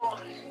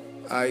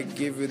I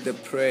give you the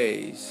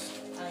praise.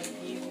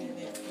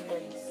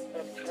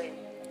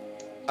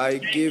 I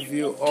give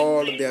you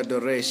all the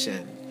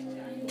adoration.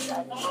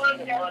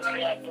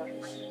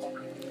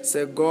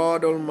 Say,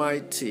 God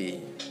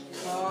Almighty,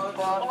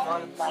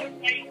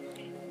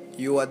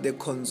 you are the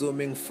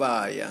consuming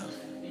fire.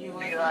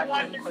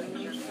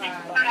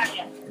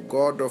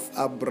 God of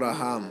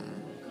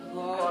Abraham,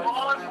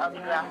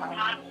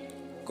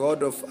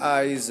 God of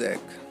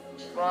Isaac,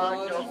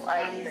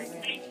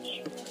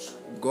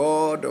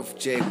 God of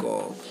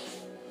Jacob,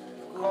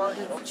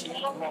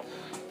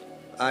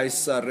 I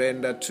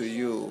surrender to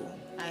you.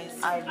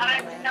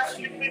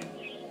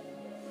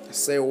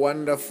 Say,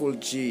 wonderful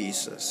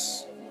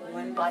Jesus,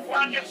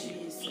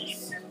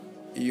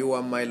 you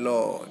are my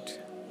Lord.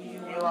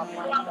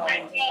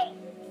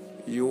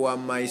 You are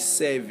my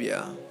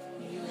Savior.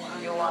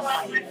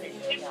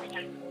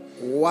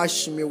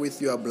 Wash me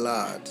with your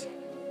blood.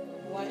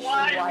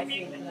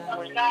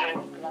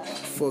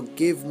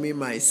 Forgive me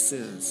my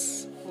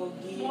sins.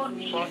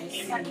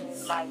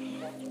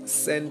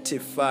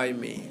 Sanctify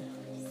me.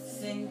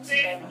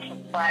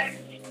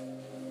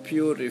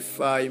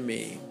 Purify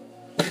me.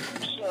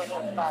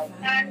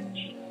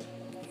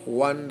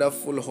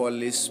 Wonderful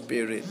Holy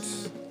Spirit,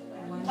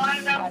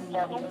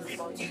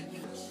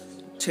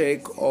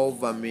 take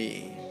over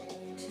me.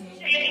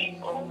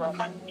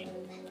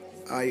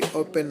 I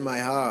open my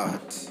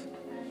heart,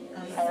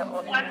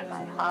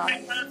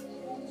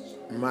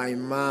 my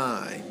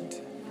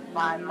mind,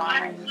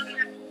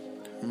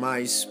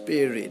 my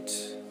spirit.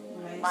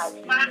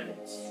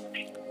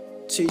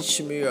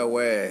 Teach me your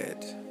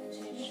word.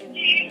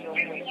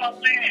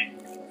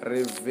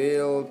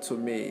 Reveal to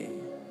me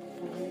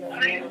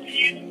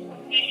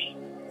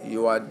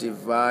your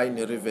divine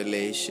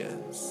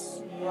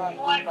revelations.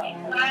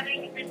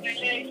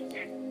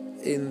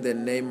 In the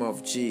name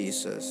of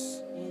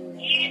Jesus.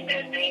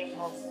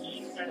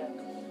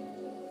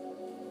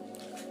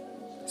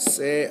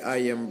 Say, I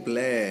am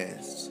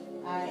blessed.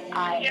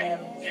 I am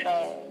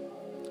blessed.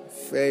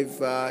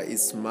 Favor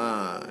is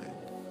mine.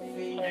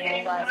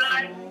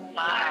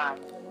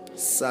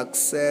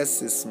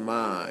 Success is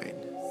mine.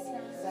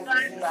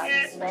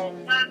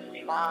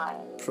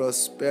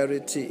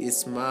 Prosperity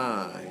is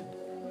mine.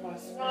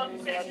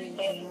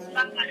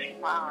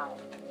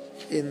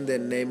 In the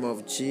name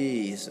of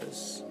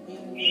Jesus.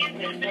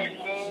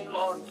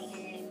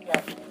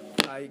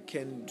 I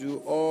can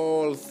do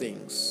all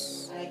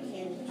things.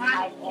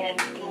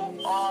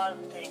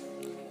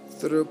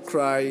 Through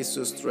Christ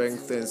who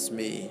strengthens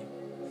me.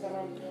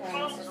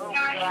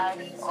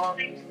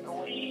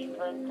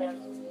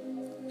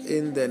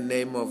 In the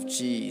name of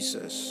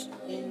Jesus.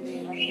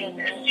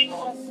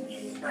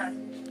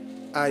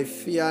 I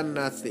fear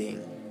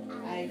nothing.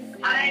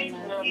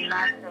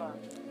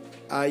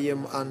 I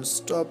am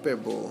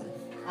unstoppable.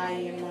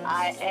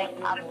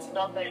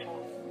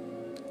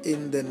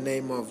 In the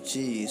name of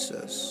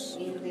Jesus.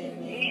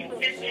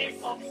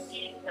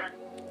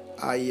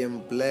 I am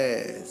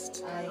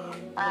blessed.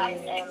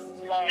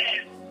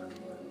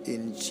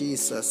 In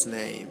Jesus'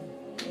 name.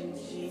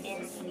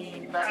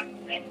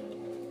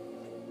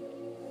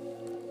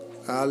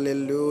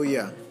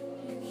 Hallelujah.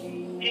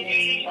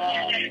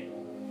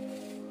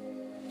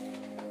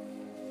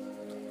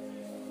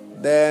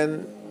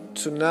 Then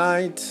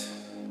tonight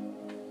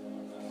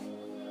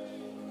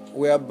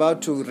we are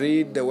about to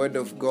read the word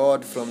of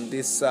God from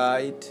this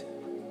side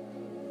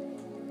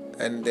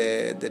and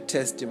the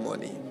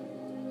testimony.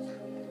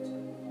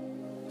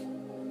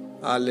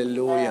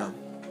 Hallelujah.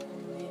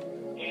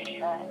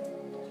 Amen.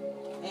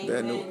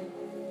 Then,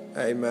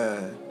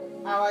 amen.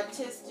 Our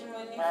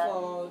testimony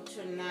for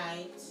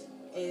tonight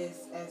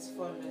is as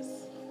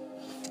follows.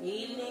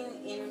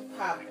 Healing in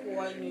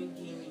Papua New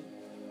Guinea.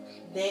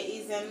 There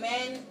is a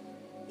man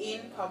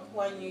in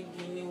Papua New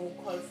Guinea who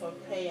called for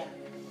prayer.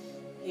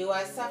 He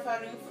was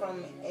suffering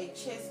from a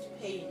chest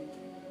pain.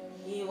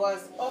 He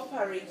was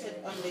operated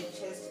on the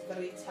chest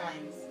 3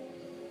 times.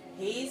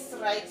 His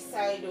right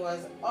side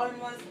was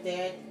almost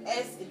dead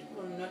as it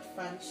could not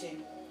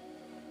function.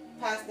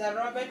 Pastor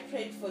Robert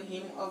prayed for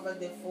him over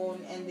the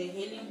phone and the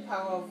healing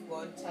power of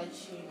God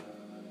touched him.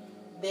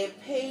 The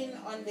pain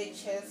on the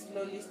chest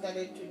slowly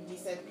started to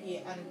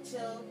disappear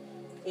until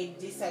it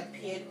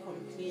disappeared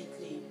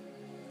completely.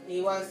 He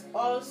was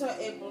also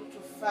able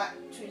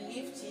to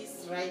lift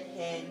his right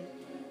hand,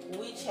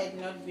 which had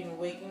not been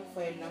working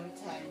for a long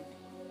time.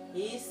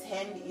 His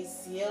hand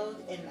is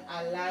healed and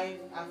alive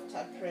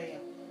after prayer.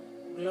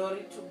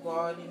 Glory to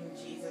God in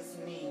Jesus'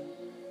 name.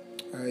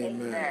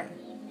 Amen.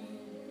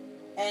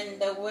 And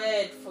the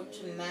word for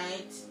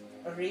tonight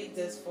reads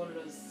as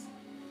follows.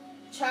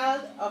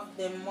 Child of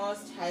the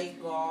Most High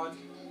God,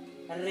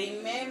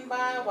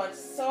 remember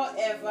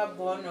whatsoever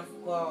born of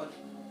God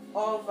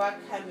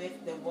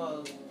overcometh the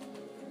world.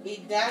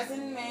 It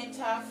doesn't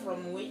matter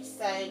from which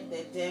side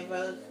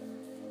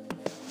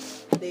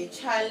the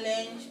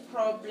challenge,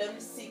 problem,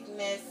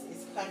 sickness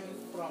is coming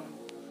from.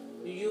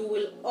 You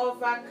will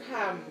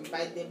overcome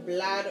by the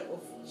blood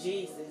of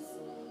Jesus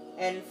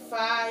and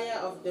fire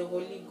of the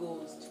Holy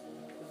Ghost.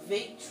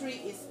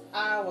 Victory is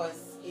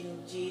ours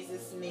in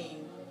Jesus'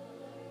 name.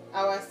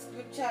 Our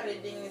scripture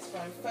reading is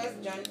from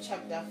 1 John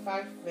chapter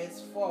 5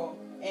 verse 4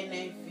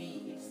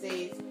 NIV. It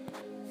says,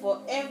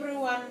 "For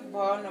everyone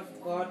born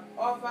of God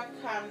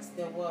overcomes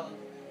the world.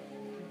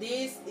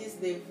 This is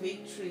the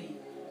victory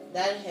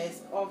that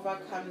has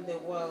overcome the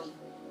world,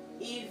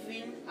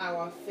 even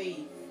our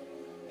faith."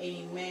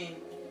 Amen.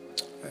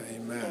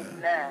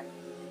 Amen.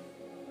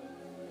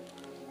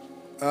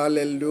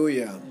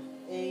 Hallelujah.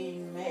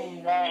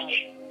 Amen.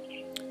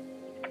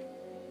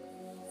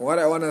 What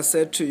I want to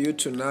say to you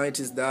tonight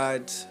is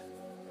that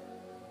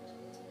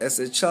as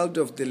a child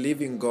of the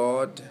living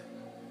God,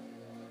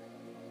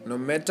 no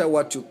matter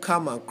what you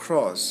come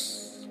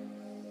across,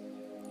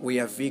 we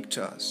are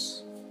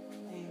victors.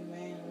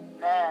 Amen.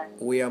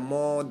 We are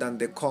more than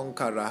the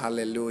conqueror.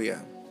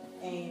 Hallelujah.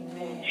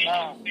 Amen.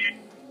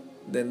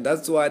 Then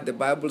that's why the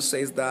Bible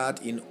says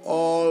that in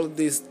all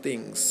these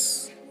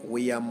things,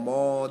 we are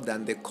more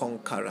than the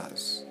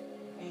conquerors.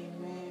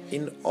 Amen.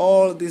 In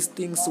all these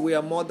things, we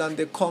are more than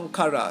the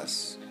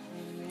conquerors.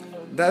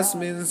 Amen. That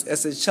means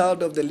as a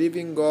child of the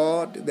living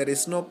God, there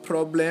is no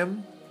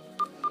problem,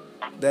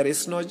 there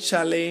is no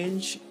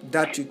challenge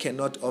that you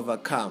cannot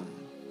overcome.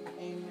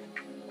 Amen.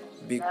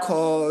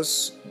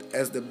 Because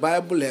as the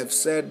Bible have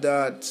said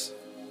that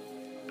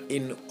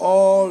in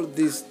all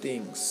these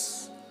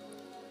things,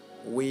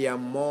 we are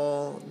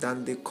more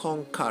than the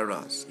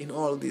conquerors. In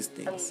all these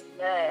things.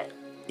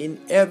 In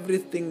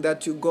everything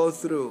that you go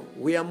through,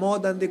 we are more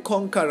than the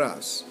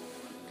conquerors.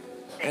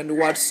 And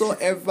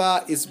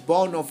whatsoever is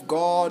born of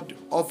God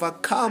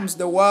overcomes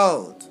the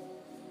world.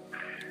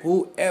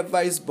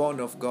 Whoever is born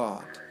of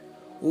God,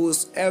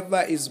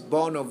 whosoever is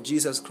born of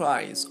Jesus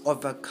Christ,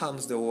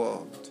 overcomes the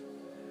world.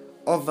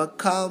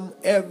 Overcome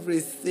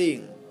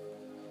everything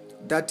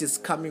that is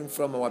coming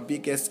from our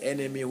biggest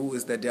enemy, who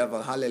is the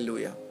devil.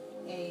 Hallelujah.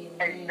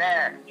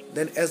 Amen.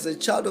 Then as a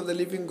child of the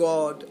living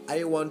God,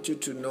 I want you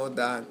to know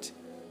that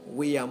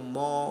we are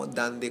more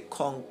than the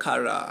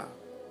conqueror.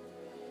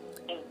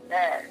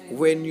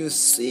 When you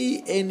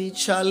see any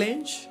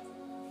challenge,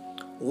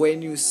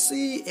 when you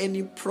see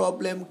any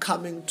problem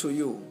coming to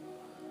you,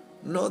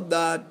 know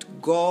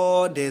that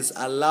God has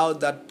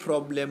allowed that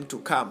problem to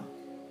come.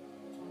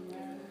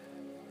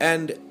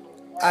 And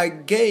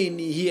again,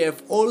 He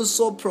have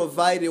also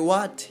provided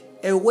what?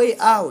 A way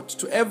out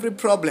to every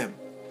problem.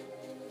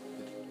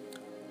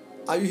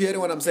 Are you hearing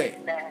what I'm saying?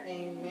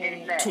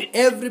 Amen. To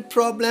every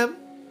problem,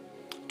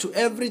 to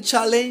every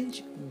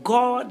challenge,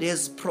 God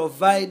has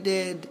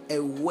provided a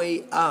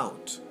way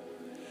out.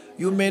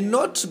 You may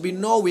not be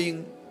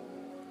knowing,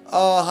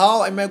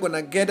 how am I going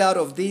to get out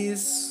of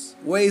this?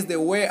 Where is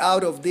the way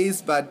out of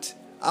this? But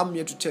I'm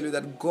here to tell you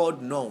that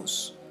God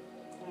knows.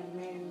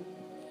 Amen.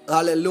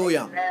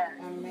 Hallelujah.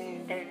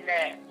 Amen.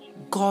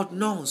 God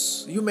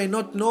knows. You may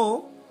not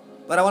know,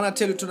 but I want to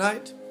tell you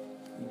tonight,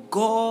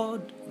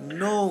 God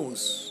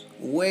knows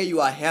where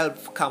your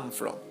help come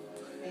from.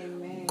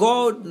 Amen.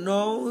 God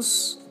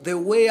knows the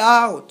way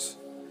out.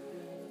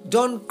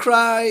 Don't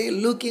cry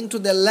looking to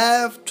the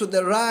left, to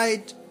the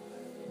right,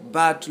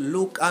 but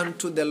look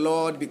unto the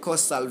Lord, because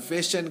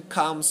salvation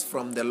comes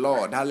from the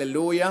Lord.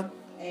 Hallelujah.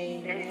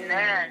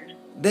 Amen.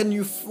 Then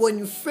when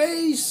you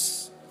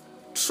face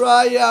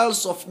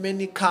trials of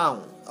many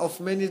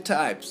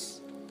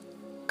types,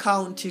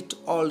 count it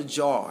all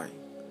joy.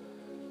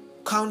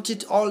 Count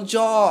it all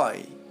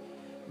joy,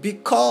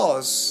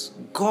 because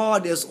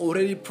God has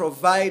already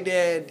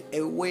provided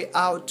a way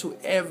out to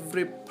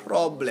every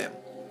problem.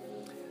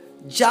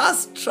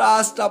 Just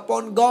trust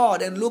upon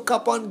God and look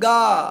upon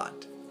God,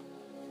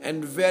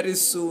 and very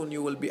soon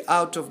you will be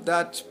out of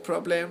that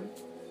problem,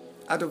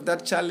 out of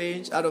that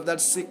challenge, out of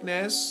that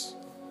sickness,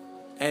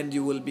 and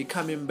you will be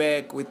coming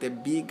back with a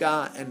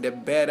bigger and a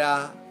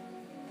better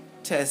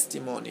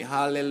testimony.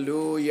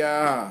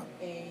 Hallelujah.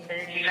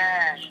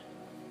 Amen.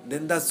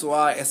 Then that's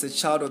why, as a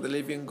child of the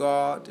living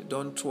God,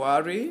 don't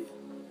worry.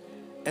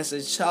 As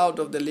a child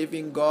of the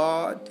living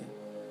God,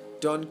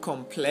 don't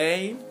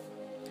complain.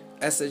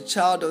 As a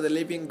child of the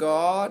living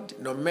God,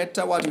 no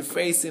matter what you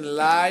face in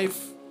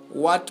life,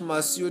 what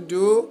must you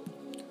do?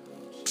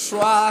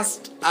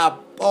 Trust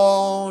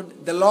upon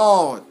the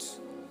Lord.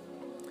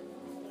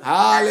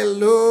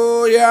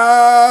 Hallelujah.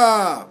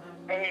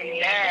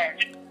 Amen.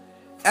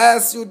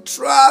 As you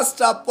trust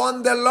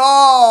upon the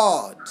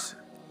Lord,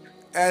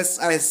 as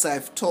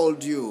I've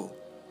told you,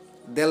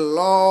 the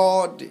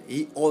Lord,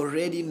 He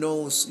already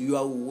knows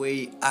your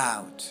way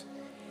out.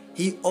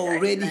 He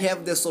already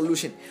have the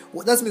solution.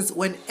 Well, that means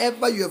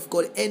whenever you have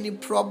got any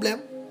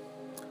problem,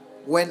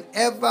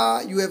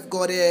 whenever you have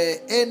got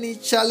any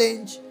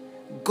challenge,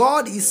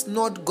 God is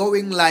not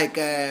going like,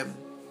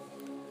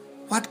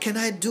 what can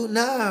I do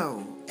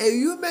now? A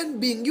human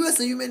being, you as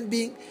a human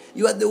being,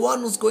 you are the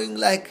one who's going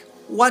like,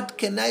 what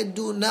can I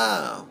do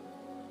now?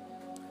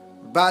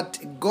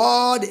 But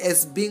God,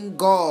 as being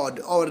God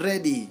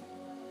already,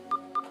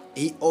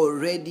 He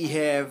already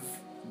have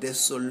the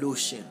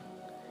solution.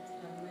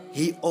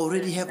 He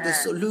already have the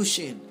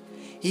solution.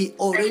 He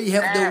already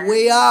have the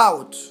way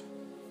out.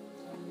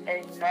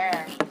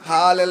 Amen.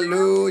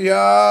 Hallelujah.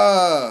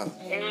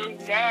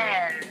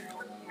 Amen.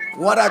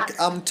 What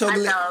I'm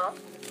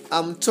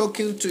Hello.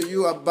 talking to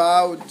you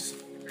about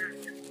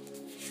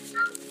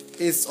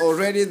is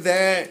already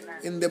there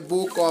in the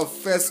book of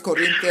 1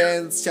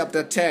 Corinthians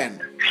chapter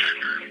 10.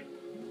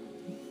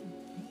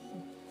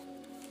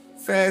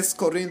 1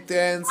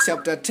 Corinthians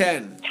chapter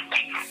 10,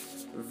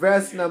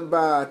 verse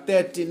number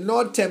 30.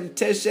 No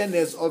temptation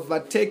has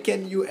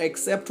overtaken you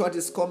except what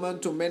is common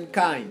to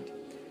mankind.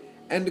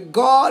 And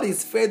God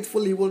is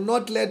faithful. He will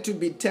not let you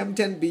be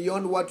tempted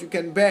beyond what you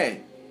can bear.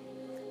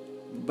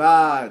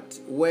 But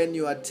when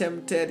you are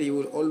tempted, He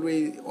will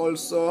always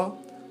also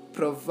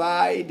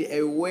provide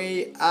a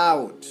way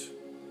out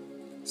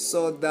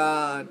so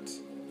that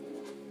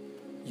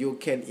you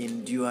can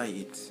endure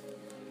it.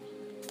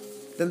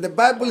 Then the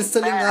Bible is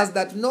telling us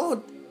that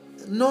no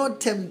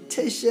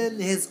temptation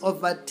has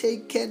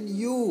overtaken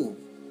you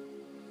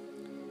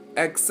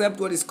except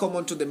what is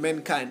common to the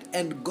mankind.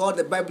 And God,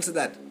 the Bible says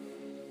that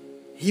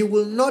He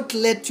will not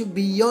let you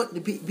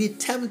be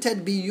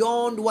tempted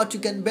beyond what you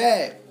can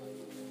bear.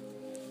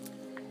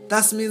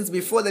 That means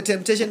before the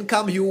temptation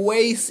comes, He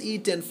weighs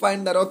it and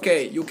find that,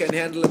 okay, you can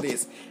handle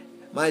this.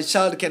 My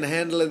child can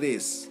handle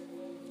this.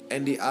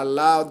 And He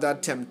allowed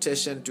that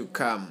temptation to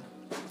come.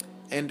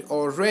 And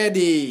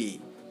already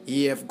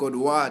He have got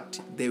what?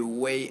 The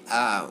way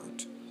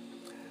out.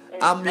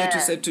 I'm here to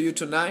say to you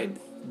tonight,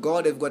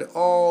 God have got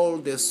all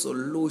the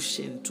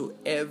solution to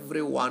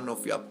every one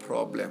of your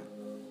problem.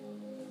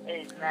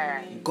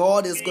 Amen.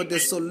 God has got the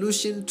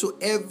solution to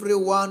every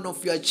one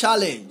of your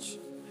challenge.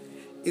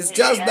 It's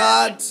just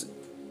that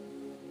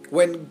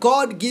when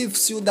God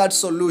gives you that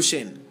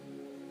solution,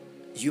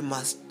 you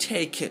must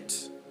take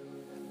it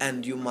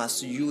and you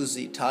must use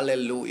it.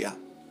 Hallelujah.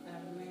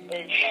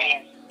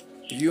 Amen.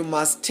 You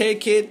must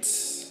take it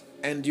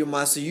and you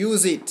must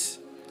use it.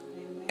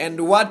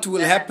 And what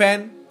will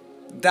happen?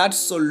 That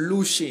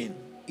solution,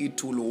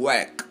 it will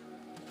work.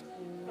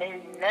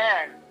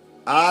 Amen.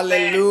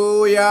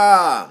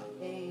 Hallelujah.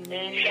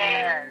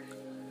 Amen.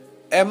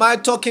 Am I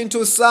talking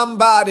to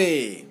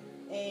somebody?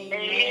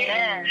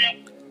 Amen.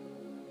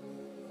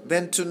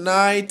 Then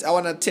tonight I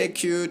want to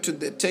take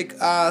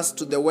us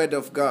to the Word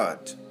of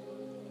God.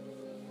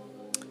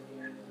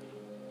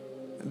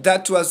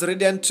 That was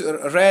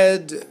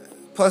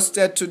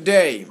posted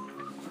today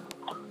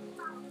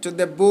to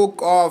the book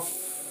of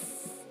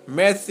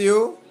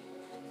Matthew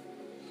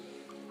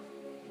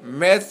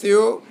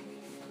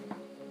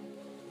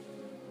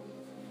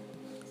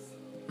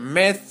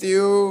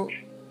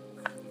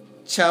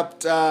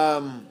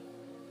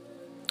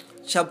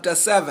chapter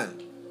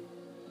 7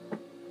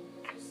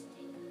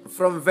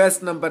 from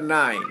verse number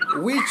 9.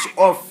 Which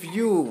of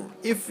you,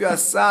 if your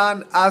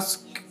son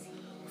asks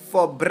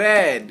for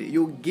bread,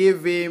 you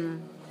give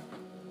him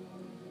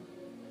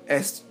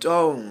a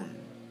stone?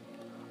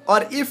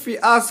 Or if he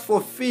asks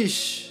for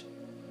fish,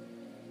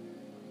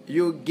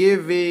 you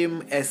give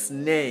him a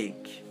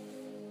snake?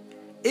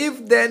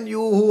 If then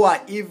you who are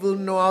evil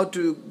know how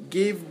to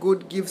give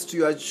good gifts to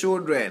your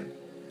children,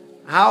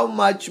 how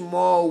much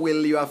more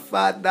will your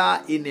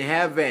Father in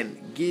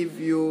heaven give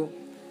you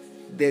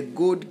the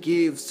good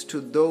gifts to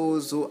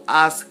those who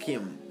ask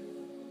Him?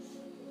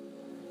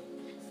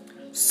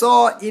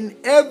 So in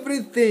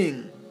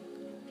everything,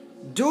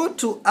 do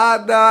to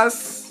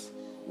others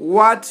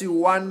what you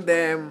want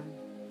them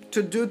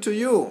to do to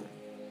you.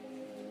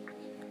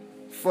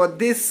 For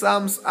this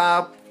sums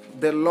up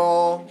the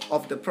law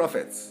of the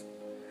prophets.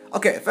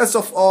 Okay, first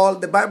of all,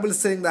 the Bible is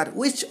saying that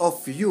which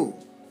of you,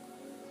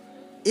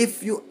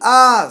 if your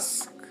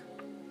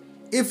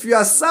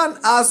son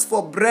asks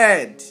for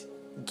bread,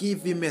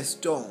 give him a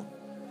stone.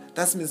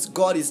 That means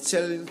God is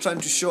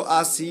trying to show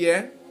us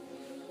here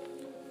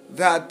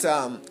that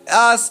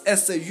us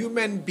as a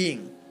human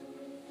being,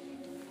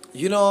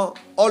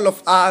 all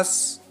of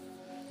us,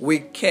 we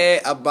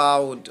care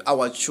about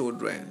our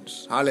children.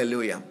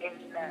 Hallelujah.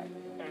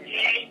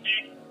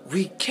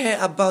 We care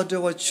about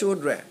our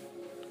children.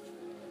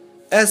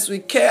 As we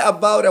care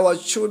about our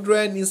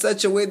children in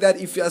such a way that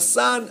if your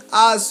son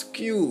asks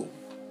you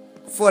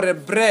for a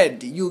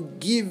bread, you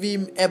give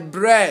him a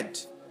bread.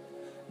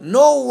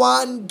 No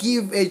one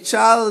give a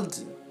child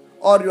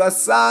or your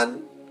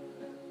son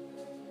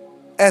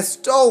a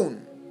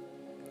stone.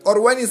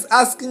 Or when he's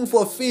asking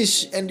for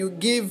fish and you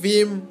give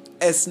him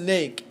a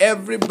snake.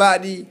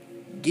 Everybody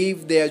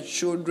give their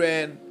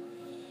children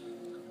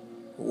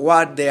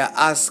what they are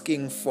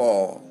asking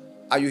for.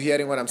 Are you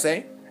hearing what I'm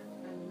saying?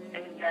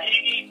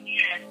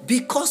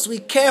 Because we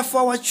care for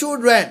our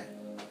children.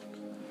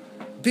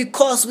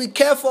 Because we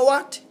care for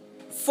what?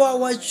 For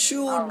our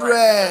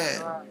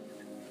children.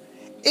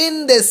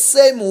 In the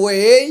same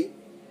way,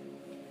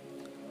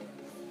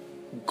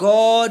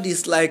 God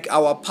is like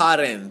our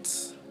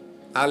parents.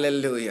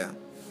 Hallelujah.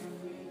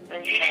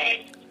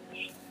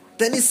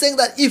 Then he's saying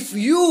that if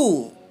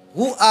you,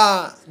 who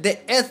are the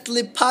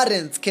earthly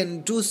parents,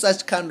 can do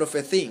such kind of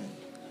a thing,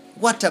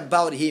 what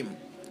about Him,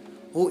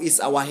 who is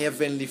our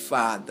Heavenly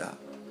Father?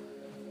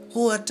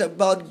 What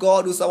about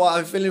God, who's our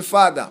Heavenly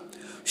Father?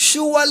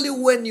 Surely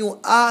when you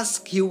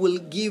ask, he will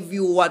give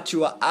you what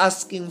you are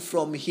asking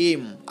from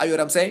him. Are you what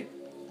I'm saying?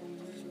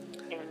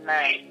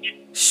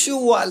 Amen.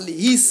 Surely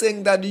he's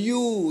saying that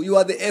you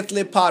are the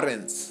earthly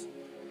parents,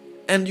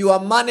 and you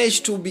are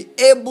managed to be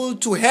able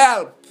to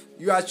help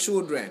your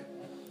children.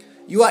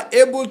 You are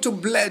able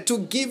to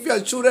give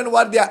your children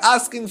what they are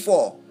asking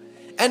for.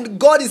 And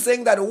God is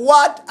saying that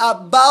what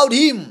about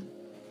him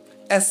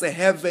as a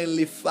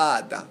heavenly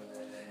Father?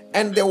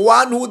 And the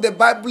one who the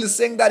Bible is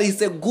saying that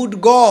he's a good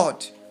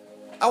God.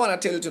 I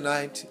want to tell you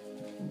tonight,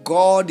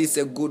 God is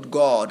a good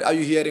God. Are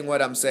you hearing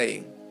what I'm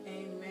saying?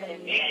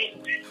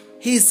 Amen.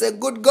 He's a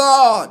good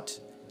God.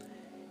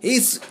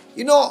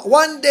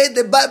 One day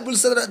the Bible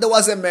said that there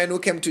was a man who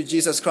came to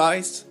Jesus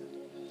Christ.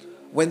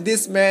 When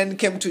this man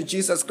came to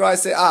Jesus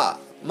Christ, he said,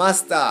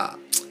 Master,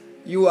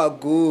 you are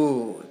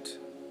good.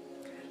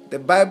 The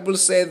Bible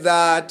said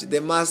that,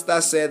 the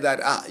master said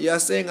that, you are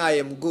saying I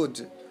am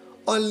good.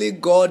 Only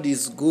God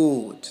is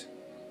good.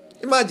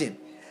 Imagine.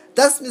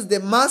 That means the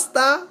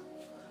master,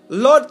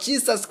 Lord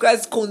Jesus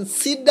Christ,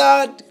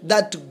 considered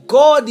that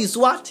God is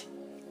what?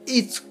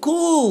 It's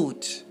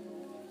good.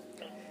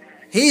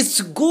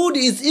 He's good.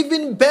 Is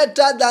even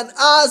better than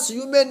us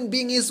human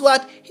beings. Is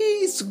what? He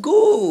is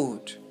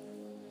good.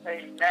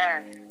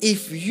 Amen.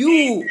 If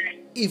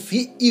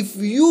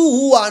you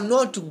who are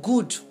not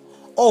good,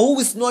 or who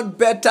is not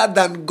better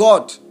than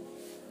God,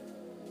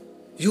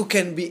 you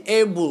can be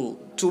able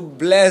to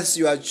bless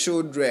your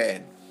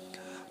children,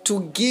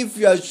 to give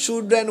your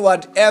children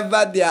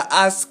whatever they are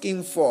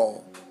asking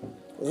for.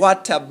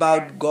 What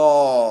about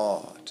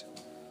God?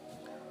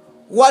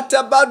 What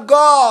about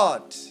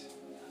God?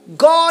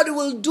 God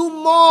will do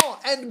more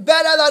and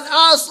better than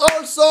us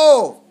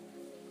also.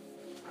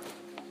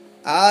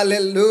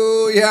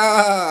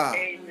 Hallelujah.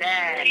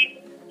 Amen.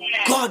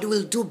 God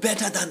will do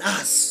better than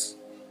us.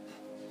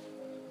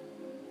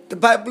 The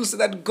Bible says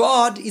that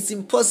God is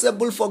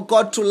impossible for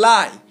God to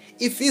lie.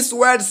 If his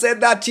word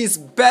said that he's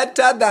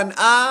better than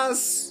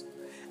us,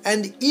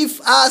 and if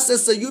us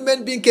as a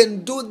human being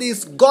can do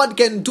this, God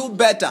can do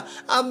better.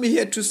 I'm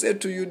here to say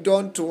to you,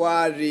 don't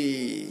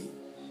worry.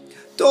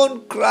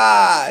 Don't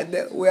cry.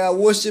 We are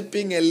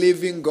worshiping a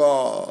living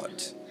God.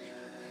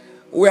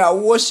 We are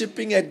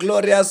worshiping a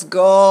glorious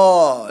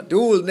God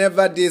who will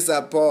never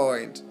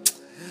disappoint.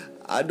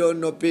 I don't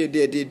know,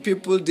 did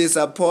people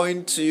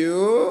disappoint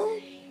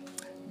you?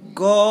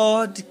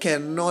 God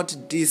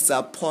cannot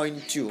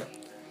disappoint you.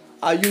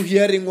 Are you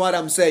hearing what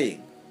I'm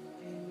saying?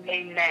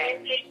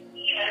 Amen.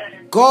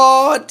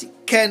 God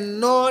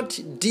cannot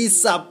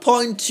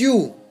disappoint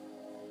you.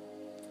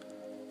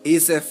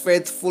 He's a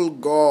faithful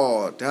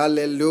God.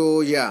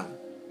 Hallelujah.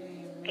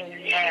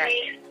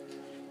 Amen.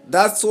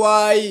 That's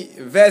why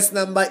verse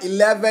number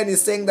 11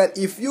 is saying that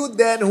if you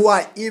then who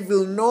are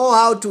evil know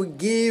how to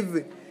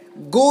give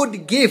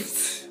good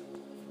gifts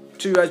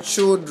to your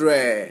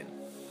children,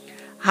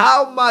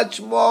 how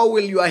much more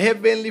will your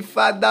heavenly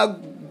Father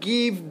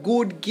give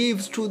good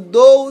gifts to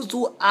those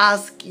who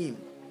ask him?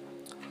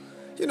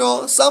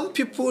 Some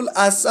people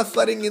are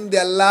suffering in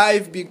their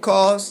life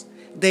because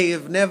they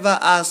have never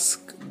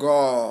asked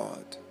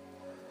God.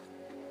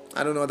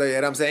 I don't know what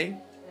I'm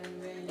saying.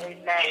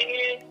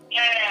 Amen.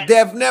 They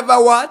have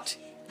never what?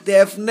 They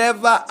have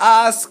never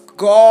asked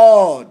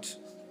God.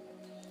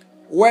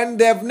 When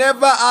they've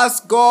never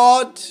asked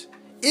God,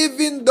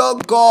 even though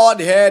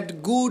God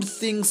had good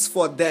things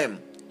for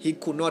them, he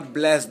could not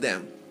bless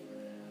them.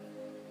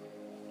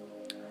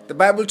 The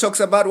Bible talks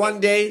about one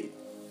day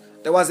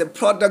there was a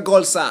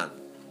prodigal son.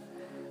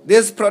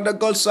 This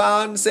prodigal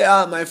son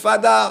said, my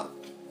father,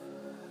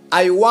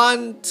 I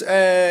want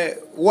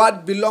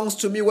what belongs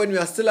to me when you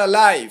are still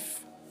alive.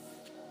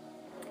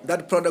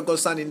 That prodigal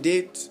son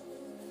indeed,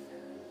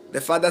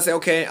 the father said,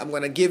 okay, I'm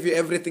going to give you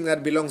everything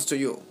that belongs to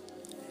you.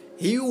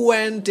 He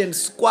went and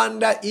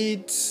squandered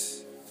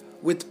it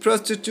with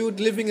prostitute,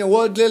 living a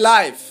worldly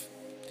life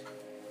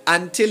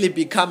until he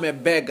became a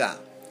beggar.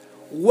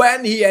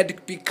 When he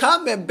had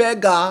become a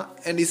beggar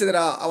and he said,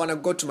 I want to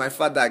go to my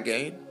father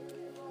again.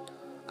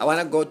 I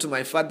want to go to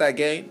my father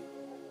again.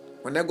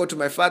 When I go to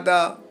my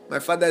father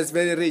is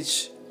very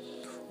rich.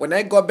 When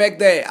I go back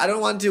there, I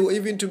don't want to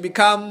even to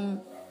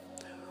become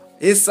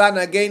his son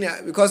again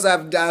because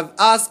I've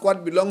asked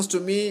what belongs to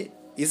me.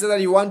 He said that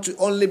he wants to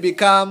only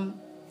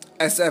become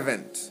a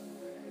servant.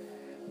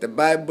 The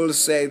Bible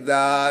says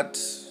that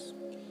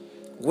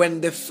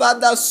when the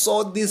father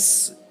saw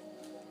this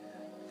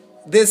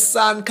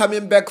son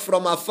coming back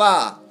from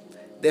afar,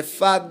 the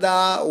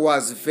father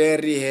was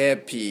very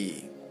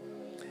happy.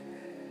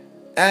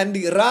 And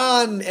he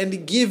ran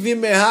and gave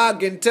him a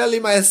hug and tell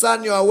him, my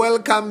son, you are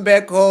welcome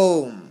back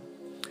home.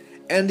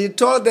 And he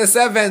told the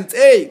servant,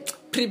 hey,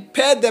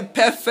 prepare the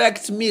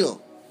perfect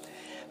meal.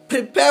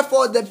 Prepare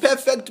for the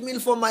perfect meal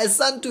for my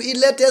son to eat.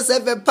 Let us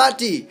have a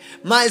party.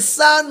 My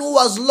son who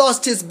has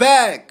lost his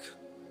bag.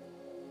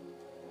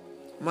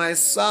 My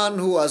son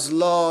who has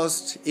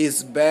lost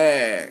his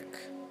bag.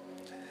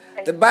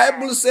 The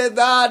Bible said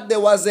that there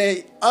was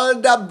an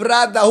elder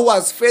brother who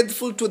was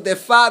faithful to the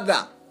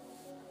father.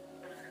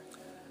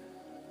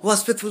 He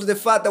was faithful to the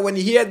father. When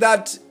he heard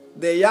that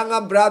the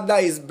younger brother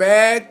is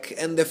back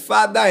and the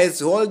father is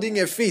holding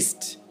a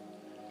feast,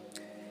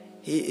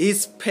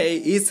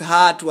 his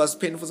heart was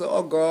painful. So,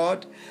 oh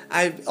God,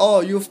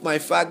 you, my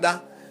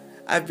father,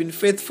 I've been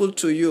faithful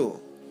to you.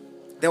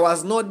 There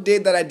was no day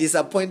that I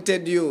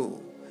disappointed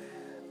you.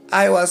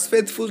 I was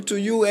faithful to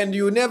you, and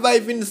you never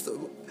even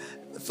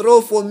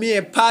throw for me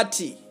a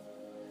party.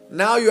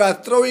 Now you are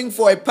throwing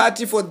for a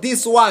party for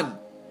this one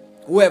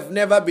who have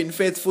never been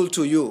faithful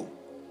to you.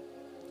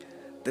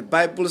 The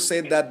Bible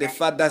said that the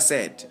father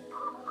said,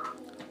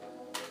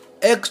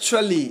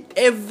 actually,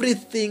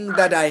 everything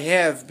that I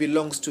have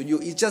belongs to you.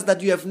 It's just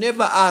that you have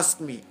never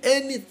asked me.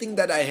 Anything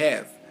that I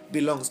have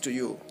belongs to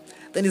you.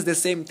 Then it's the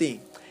same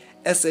thing.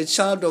 As a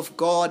child of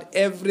God,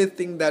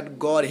 everything that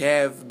God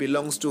have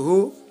belongs to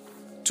who?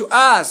 To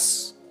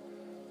us.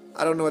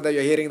 I don't know whether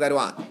you're hearing that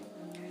one.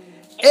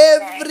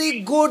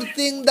 Every good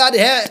thing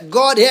that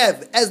God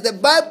have, as the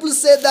Bible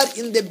said that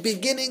in the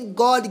beginning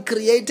God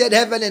created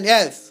heaven and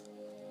earth.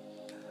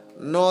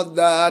 Not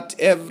that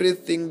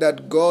everything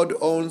that God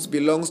owns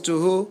belongs to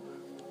who?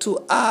 To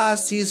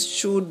us, His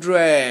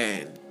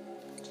children.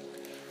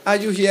 Are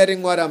you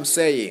hearing what I'm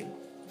saying?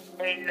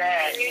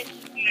 Amen.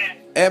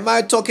 Am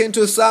I talking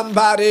to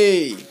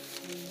somebody?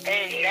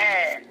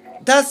 Amen.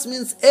 That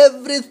means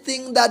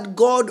everything that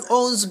God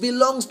owns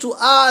belongs to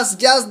us,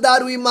 just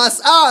that we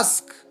must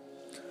ask.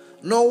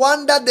 No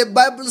wonder the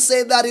Bible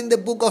says that in the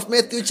book of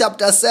Matthew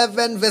chapter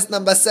 7 verse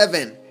number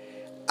 7.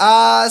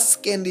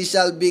 Ask and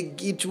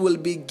it will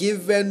be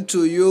given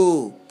to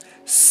you.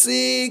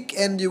 Seek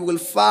and you will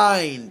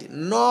find.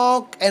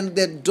 Knock and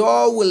the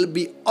door will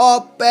be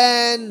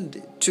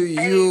opened to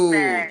you.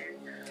 Amen.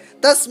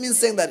 That means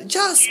saying that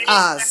just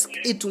ask,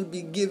 it will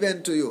be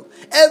given to you.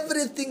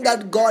 Everything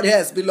that God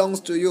has belongs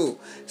to you.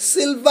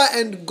 Silver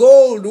and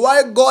gold.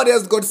 Why God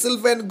has got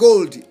silver and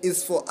gold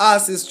is for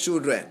us, His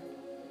children.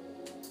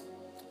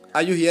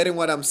 Are you hearing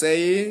what I'm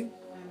saying?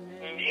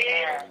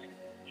 Yes.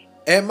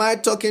 Am I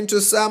talking to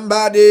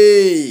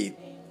somebody?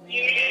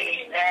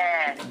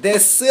 Amen. The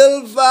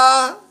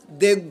silver,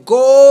 the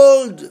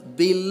gold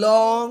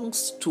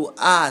belongs to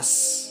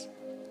us.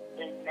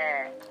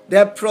 Amen.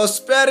 The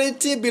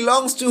prosperity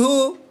belongs to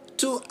who?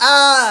 To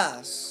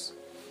us.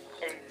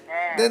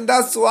 Amen. Then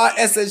that's why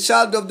as a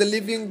child of the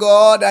living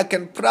God, I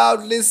can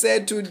proudly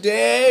say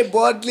today,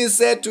 boldly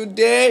say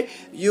today,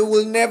 you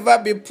will never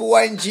be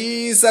poor in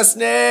Jesus'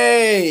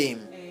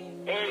 name.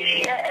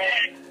 Amen.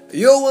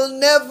 You will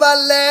never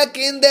lack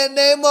in the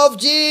name of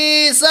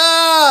Jesus.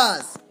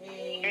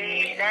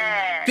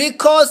 Amen.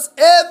 Because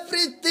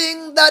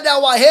everything that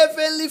our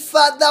Heavenly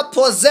Father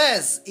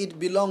possesses, it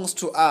belongs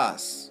to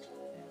us.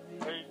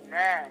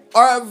 Amen.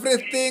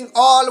 Everything,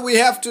 all we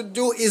have to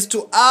do is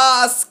to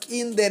ask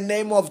in the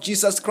name of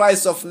Jesus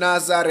Christ of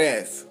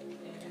Nazareth.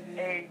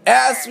 Amen.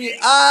 As we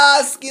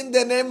ask in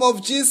the name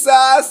of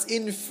Jesus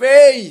in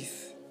faith,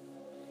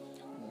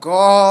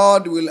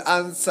 God will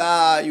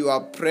answer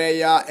your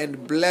prayer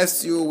and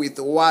bless you with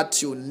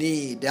what you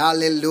need.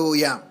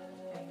 Hallelujah.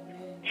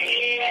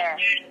 Amen.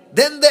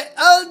 Then the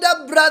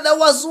elder brother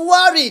was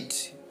worried,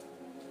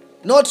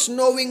 not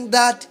knowing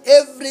that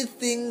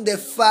everything the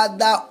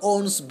father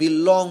owns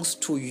belongs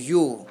to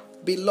you,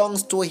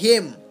 belongs to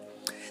him.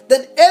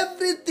 Then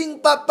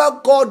everything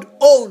Papa God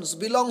owns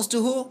belongs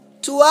to who?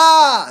 To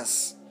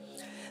us.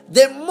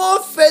 The more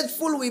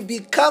faithful we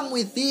become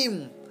with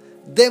him,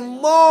 the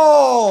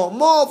more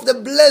of the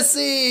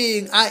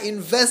blessing are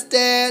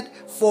invested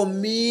for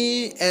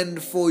me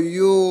and for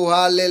you.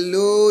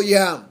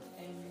 Hallelujah.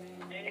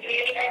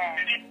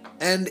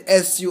 And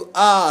as you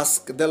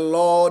ask, the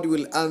Lord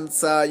will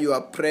answer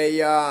your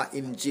prayer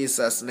in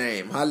Jesus'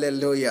 name.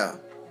 Hallelujah.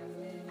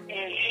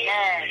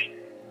 Amen.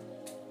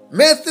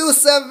 Matthew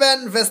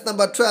 7 verse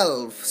number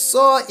 12.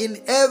 So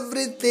in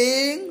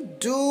everything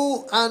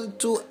do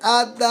unto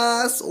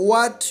others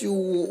what you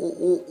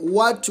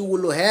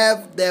will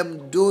have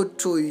them do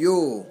to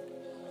you.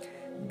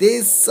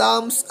 This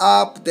sums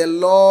up the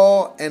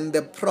law and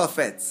the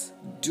prophets.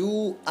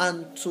 Do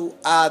unto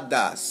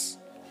others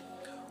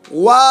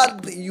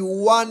what you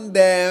want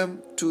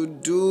them to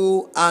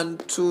do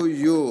unto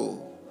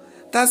you.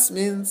 That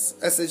means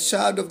as a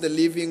child of the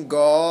living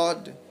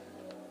God,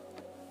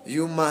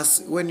 you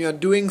must, when you're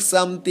doing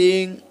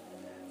something,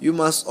 you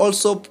must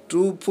also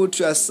put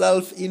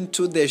yourself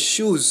into the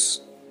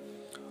shoes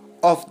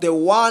of the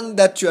one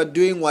that you are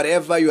doing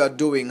whatever you are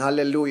doing.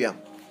 Hallelujah.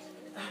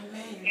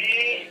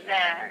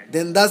 Amen.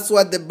 Then that's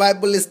what the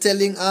Bible is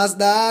telling us,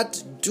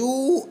 that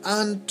do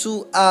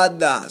unto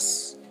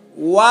others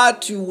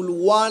what you will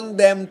want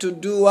them to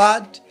do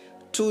what?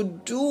 To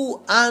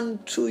do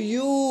unto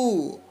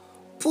you.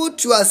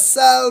 Put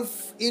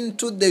yourself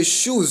into the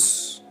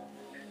shoes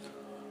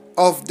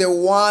of the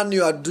one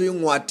you are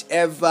doing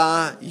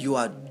whatever you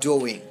are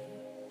doing.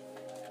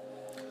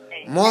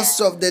 Most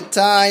of the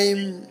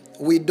time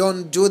we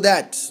don't do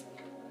that.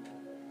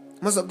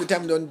 Most of the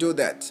time we don't do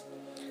that.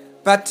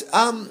 But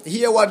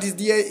here what is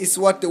there is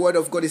what the Word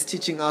of God is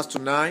teaching us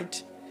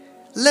tonight.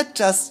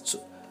 Let us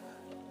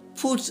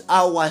put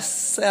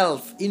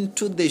ourselves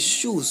into the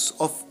shoes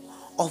of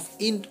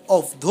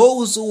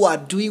those who are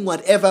doing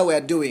whatever we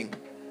are doing.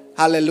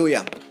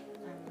 Hallelujah.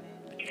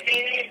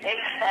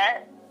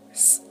 Amen.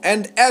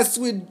 And as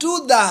we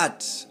do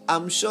that,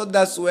 I'm sure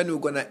that's when we're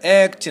going to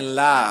act in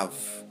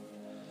love.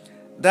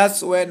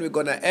 That's when we're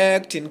going to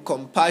act in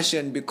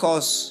compassion,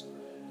 because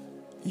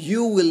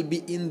you will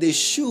be in the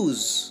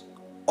shoes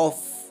of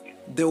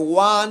the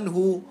one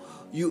who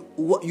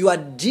your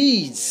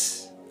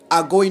deeds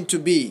are going to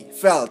be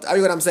felt. Are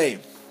you what I'm saying?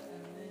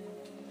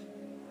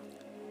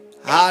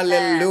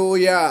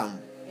 Hallelujah.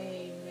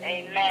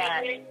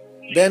 Amen.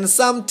 Then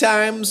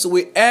sometimes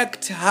we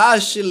act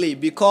harshly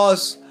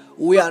because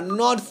we are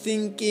not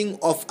thinking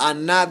of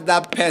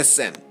another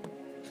person.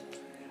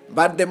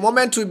 But the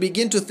moment we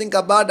begin to think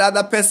about the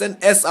other person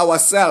as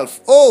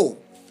ourselves,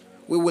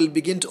 we will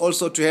begin to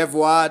also to have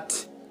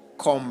what?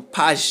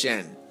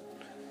 Compassion.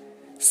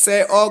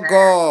 Say, oh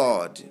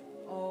God,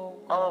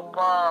 Oh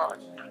God,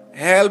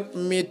 help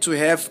me to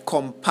have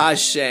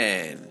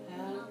compassion.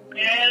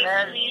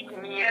 help me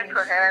to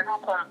have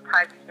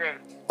compassion.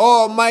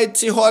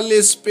 Almighty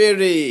Holy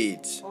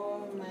Spirit,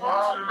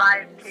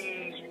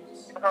 Almighty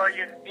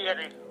Holy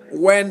Spirit,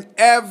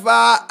 whenever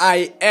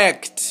I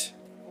act,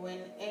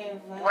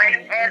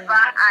 whenever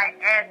I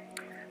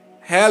act,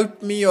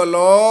 help me, O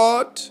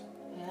Lord,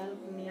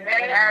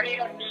 help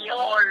me,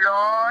 oh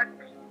Lord,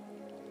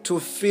 to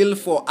feel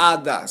for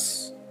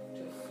others,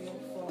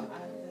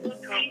 to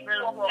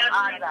feel for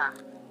others,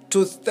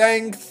 to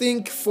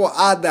think for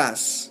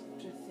others.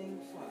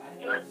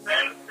 to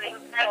think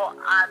for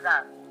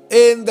others.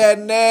 In the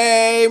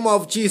name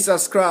of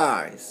Jesus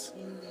Christ.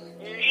 In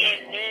the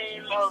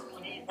name of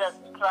Jesus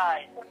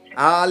Christ.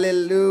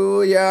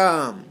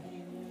 Hallelujah.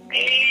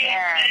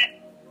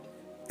 Amen.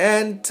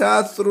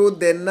 Enter through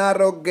the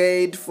narrow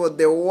gate, for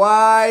the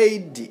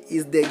wide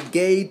is the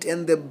gate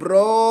and the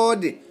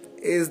broad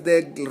is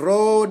the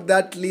road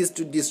that leads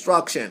to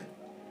destruction.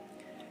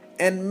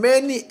 And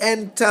many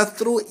enter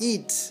through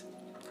it.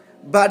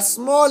 But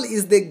small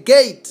is the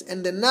gate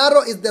and the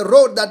narrow is the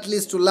road that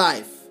leads to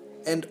life,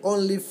 and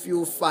only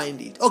few find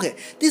it. Okay,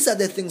 these are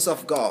the things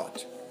of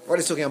God. What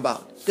is talking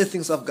about? The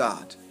things of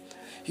God.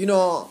 You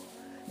know,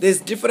 there's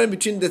difference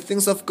between the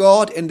things of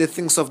God and the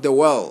things of the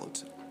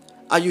world.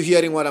 Are you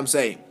hearing what I'm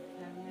saying?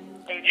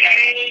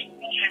 Amen.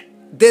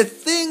 The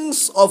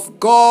things of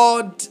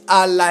God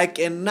are like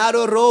a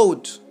narrow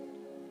road.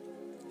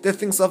 The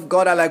things of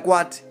God are like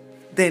what?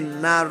 The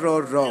narrow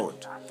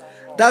road.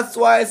 That's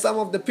why some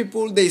of the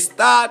people, they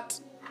start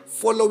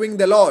following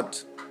the Lord.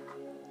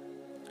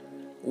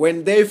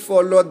 When they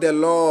follow the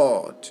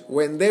Lord,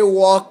 when they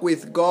walk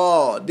with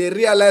God, they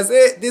realize,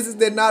 hey, this is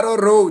the narrow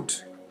road.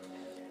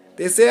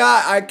 They say,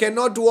 I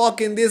cannot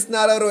walk in this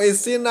narrow road.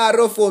 It's too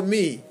narrow for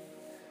me.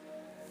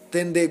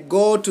 Then they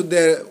go to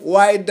the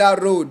wider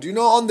road. You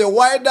know, on the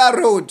wider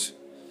road,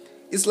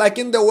 it's like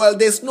in the world,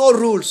 there's no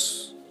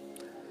rules.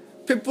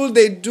 People,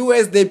 they do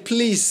as they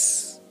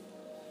please.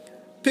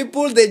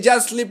 People, they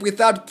just sleep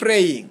without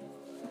praying.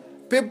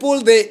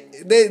 People, they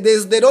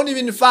don't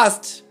even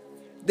fast.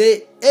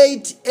 They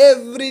ate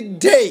every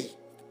day.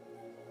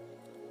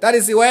 That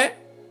is where?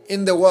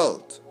 In the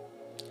world.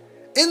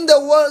 In the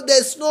world,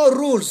 there's no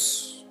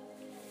rules.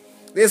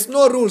 There's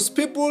no rules.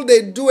 People,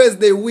 they do as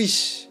they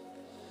wish.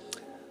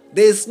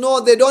 They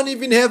don't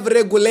even have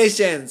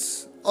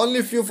regulations.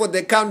 Only few for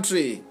the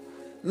country.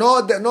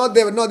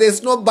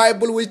 There's no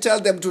Bible which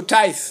tells them to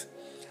tithe.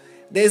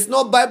 There's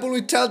no Bible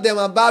which tells them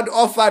about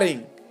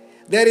offering.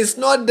 There is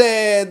not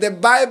the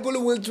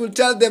Bible which will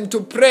tell them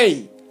to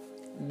pray.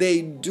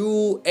 They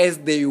do as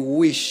they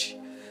wish.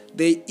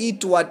 They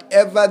eat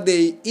whatever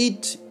they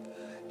eat.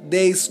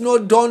 There is no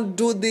don't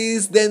do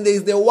this. Then there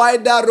is the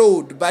wider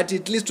road, but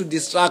it leads to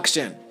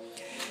destruction.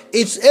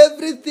 It's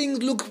everything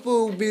look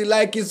to be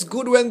like it's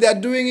good when they are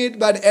doing it,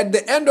 but at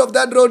the end of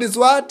that road is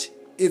what?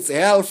 It's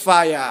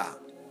hellfire.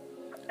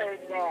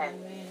 Amen.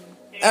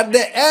 At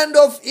the end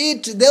of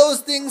it,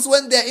 those things,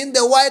 when they're in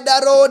the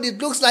wider road, it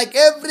looks like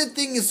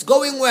everything is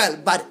going well.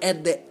 But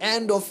at the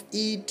end of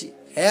it,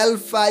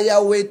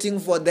 hellfire waiting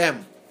for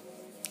them.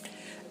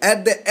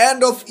 At the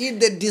end of it,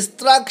 the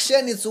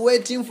destruction is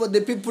waiting for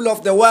the people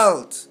of the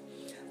world.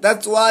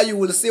 That's why you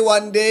will see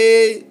one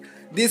day,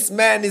 this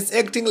man is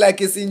acting like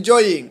he's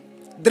enjoying.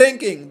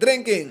 Drinking,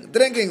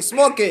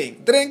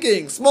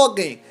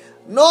 smoking.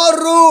 No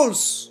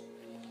rules.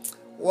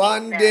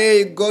 One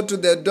day, go to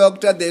the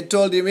doctor, they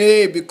told him,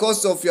 hey,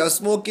 because of your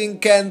smoking,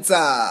 cancer.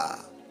 Amen.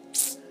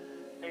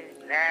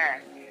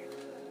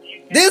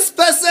 This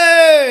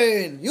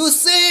person, you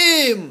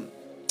see him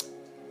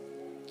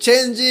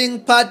changing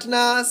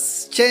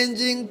partners,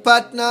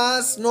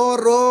 no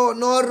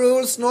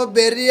rules, no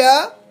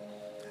barrier.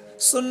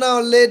 Sooner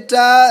or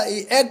later,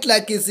 he act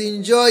like he's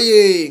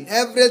enjoying.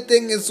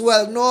 Everything is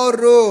well, no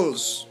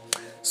rules.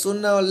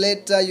 Sooner or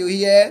later, you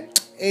hear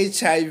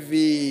HIV.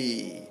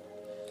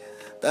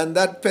 Then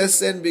that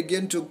person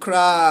begin to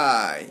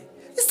cry.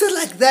 It's just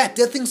like that,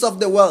 the things of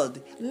the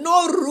world.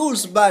 No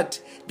rules, but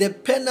the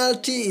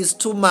penalty is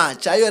too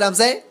much. Are you what I'm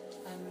saying?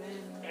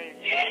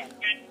 Amen.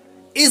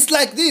 it's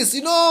like this.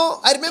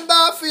 I remember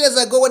a few years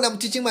ago when I'm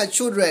teaching my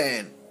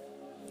children,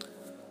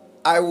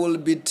 I will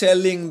be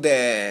telling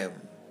them.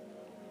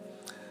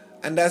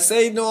 And I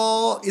say,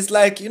 it's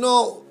like,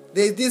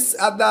 there's this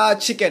other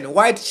chicken,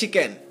 white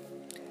chicken.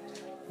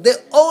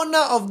 The owner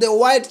of the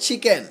white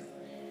chicken,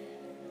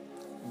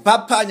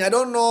 Bapany, I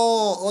don't know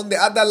on the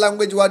other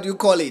language what you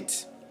call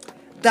it.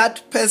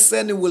 That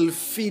person will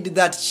feed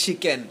that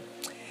chicken.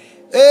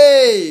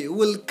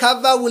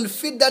 Will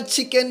feed that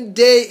chicken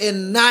day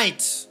and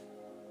night.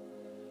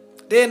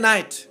 Day and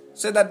night.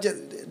 So that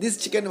this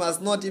chicken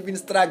must not even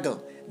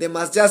struggle. They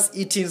must just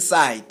eat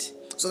inside.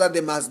 So that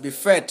they must be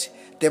fat.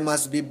 They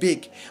must be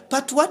big.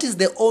 But what is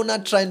the owner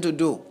trying to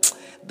do?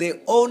 The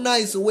owner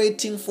is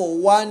waiting for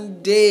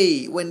one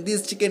day when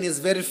this chicken is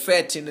very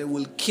fat and it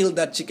will kill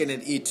that chicken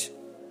and eat.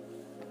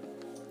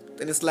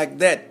 Then it's like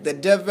that. The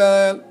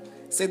devil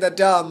said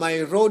that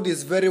my road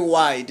is very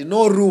wide.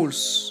 No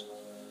rules.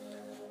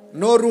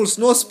 No rules.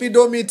 No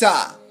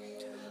speedometer.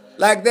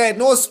 Like that.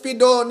 No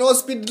speed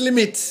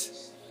limit.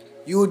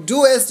 You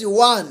do as you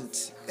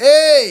want.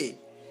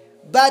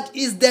 But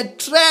it's the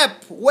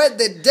trap where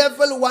the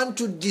devil want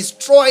to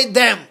destroy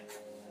them.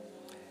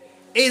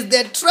 It's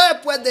the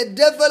trap where the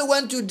devil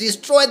want to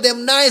destroy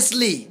them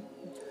nicely.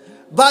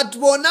 But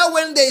now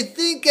when they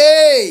think,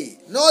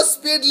 no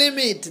speed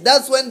limit,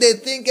 that's when they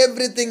think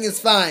everything is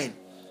fine.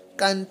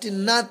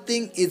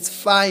 Nothing is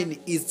fine.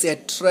 It's a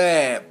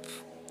trap.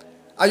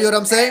 Are you what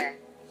I'm saying?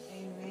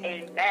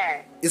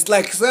 Amen. It's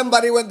like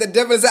somebody when the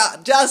devil says,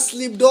 just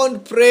sleep,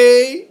 don't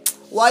pray.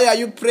 Why are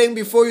you praying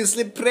before you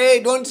sleep?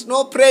 Pray,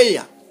 no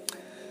prayer.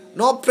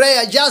 No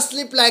prayer, just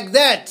sleep like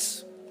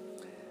that.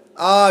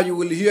 You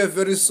will hear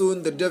very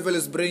soon the devil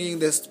is bringing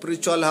the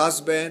spiritual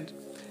husband.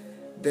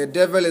 The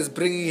devil is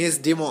bringing his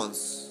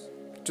demons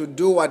to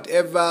do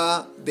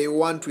whatever they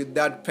want with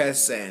that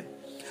person.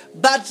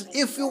 But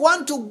if you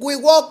want to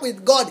walk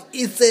with God,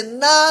 it's a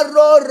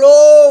narrow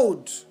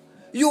road.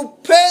 You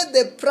pay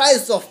the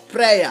price of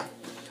prayer.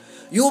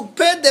 You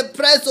pay the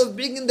price of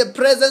being in the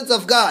presence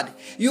of God.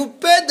 You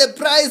pay the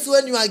price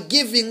when you are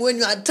giving, when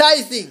you are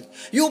tithing.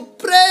 You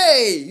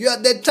pray. You are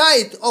the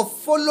tithe of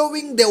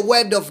following the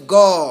word of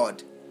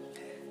God.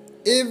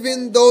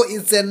 Even though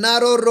it's a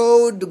narrow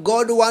road,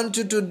 God wants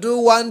you to do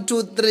 1,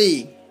 2,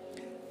 3.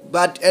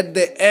 But at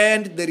the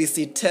end, there is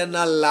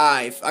eternal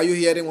life. Are you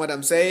hearing what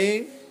I'm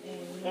saying?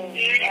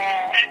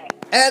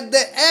 At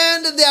the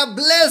end, there are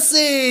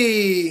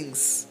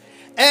blessings.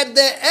 At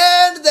the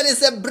end, there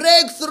is a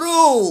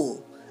breakthrough.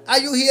 Are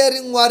you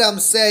hearing what I'm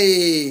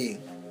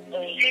saying?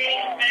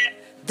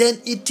 Then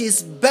it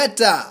is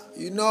better.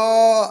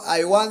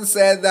 I once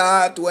said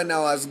that when I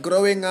was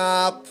growing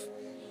up,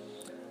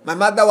 my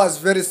mother was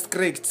very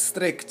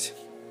strict.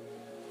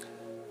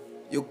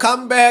 You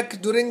come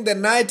back during the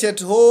night at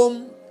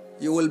home,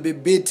 you will be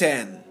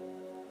beaten.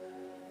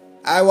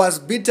 I was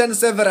beaten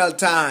several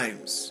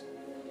times.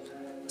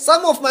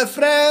 Some of my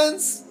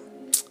friends,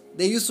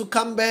 they used to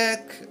come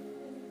back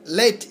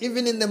late,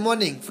 even in the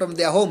morning, from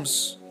their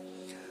homes.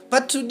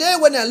 But today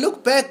when I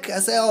look back, I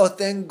say,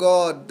 thank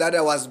God that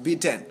I was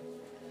beaten.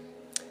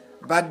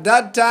 But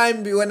that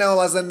time when I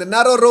was on the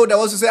narrow road, I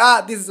also say,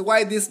 this is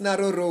why this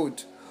narrow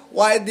road.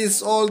 Why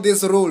all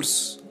these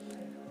rules?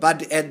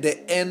 But at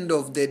the end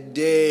of the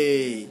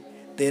day,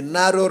 the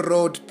narrow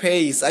road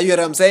pays. Are you hear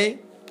what I'm saying?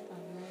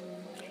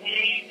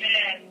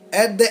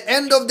 At the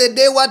end of the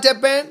day, what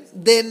happened?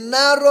 The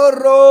narrow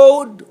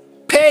road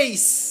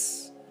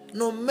pays.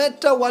 No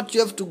matter what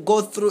you have to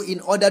go through in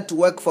order to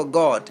work for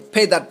God,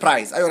 pay that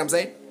price. Are you what I'm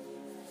saying?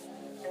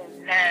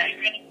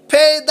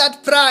 Pay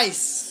that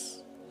price.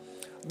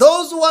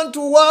 Those who want to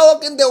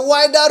walk in the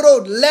wider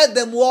road, let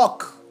them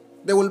walk.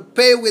 They will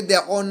pay with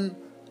their own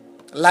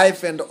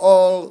life and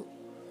all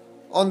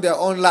on their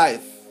own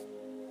life.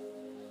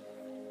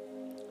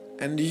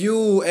 And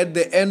you, at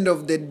the end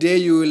of the day,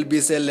 you will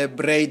be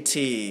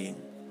celebrating.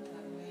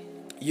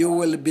 You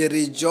will be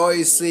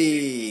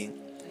rejoicing.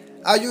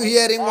 Are you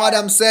hearing what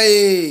I'm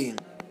saying?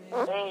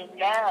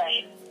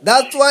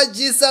 That's why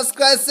Jesus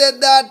Christ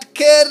said that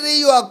carry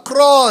your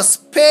cross,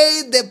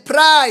 pay the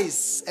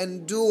price,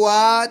 and do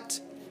what?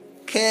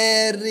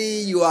 Carry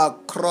your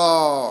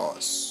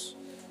cross.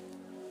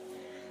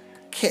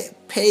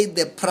 Pay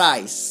the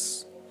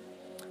price.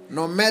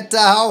 No matter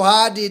how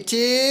hard it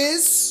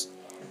is,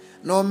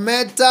 no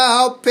matter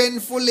how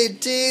painful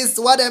it is,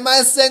 what am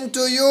I saying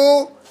to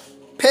you?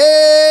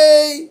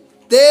 Pay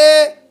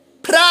the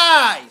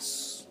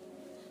price.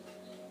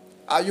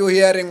 Are you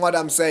hearing what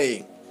I'm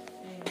saying?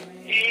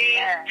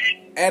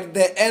 At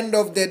the end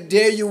of the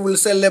day, you will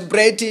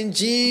celebrate in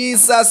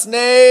Jesus'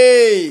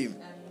 name.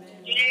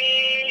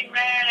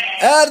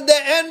 At the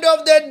end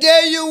of the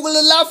day, you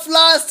will laugh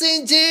last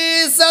in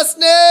Jesus'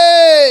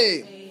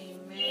 name.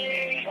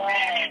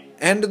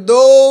 And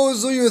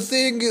those who you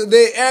think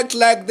they act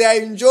like they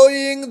are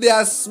enjoying, they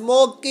are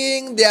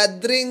smoking, they are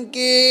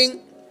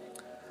drinking,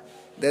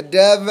 the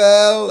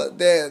devil,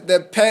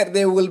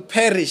 they will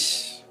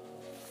perish.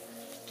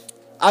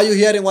 Are you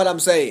hearing what I'm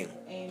saying?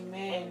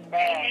 Amen.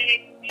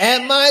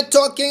 Am I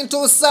talking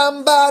to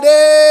somebody?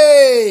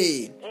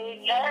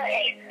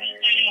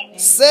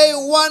 Say,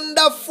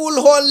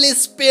 wonderful Holy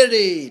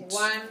Spirit,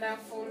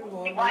 Wonderful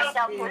Holy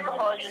Wonderful Spirit,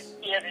 Holy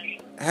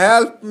Spirit,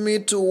 help me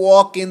to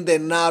walk in the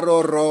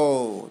narrow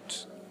road.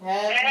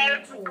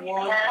 help me to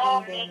walk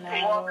help in me the to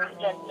narrow walk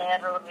the road.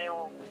 narrow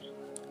road.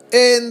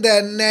 In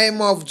the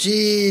name of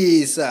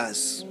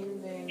Jesus.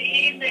 In the In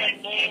name the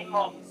name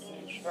of of Jesus.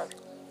 Jesus.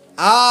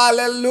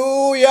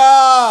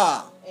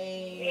 Hallelujah.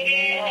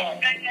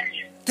 Amen.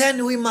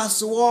 Then we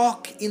must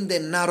walk in the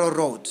narrow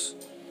road.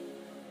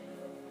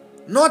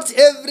 Not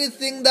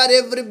everything that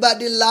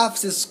everybody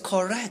loves is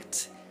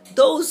correct.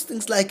 Those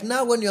things, like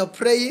now when you're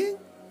praying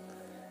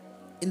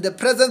in the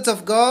presence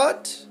of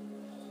God,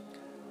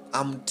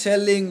 I'm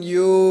telling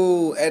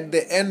you, at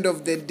the end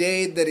of the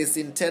day, there is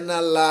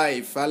eternal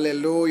life.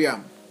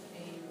 Hallelujah.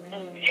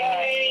 Amen.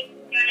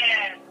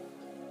 Amen.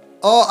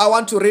 Oh, I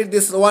want to read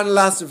this one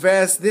last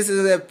verse. This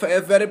is a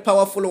very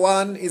powerful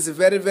one. It's a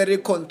very, very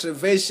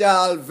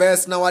controversial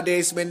verse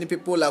nowadays. Many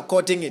people are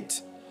quoting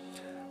it.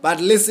 But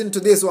listen to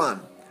this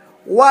one.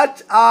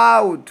 Watch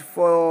out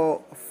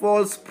for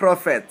false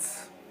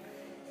prophets.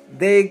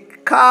 They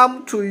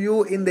come to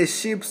you in the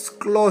sheep's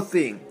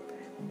clothing,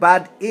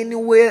 but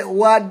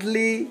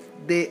inwardly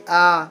they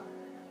are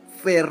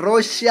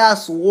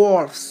ferocious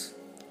wolves.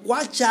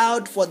 Watch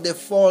out for the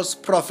false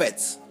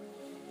prophets.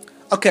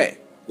 Okay,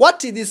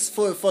 what is this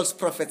false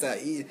prophet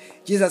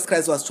Jesus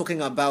Christ was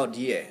talking about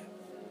here?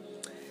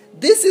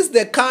 This is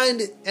the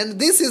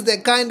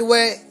kind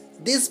where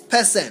this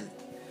person,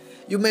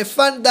 you may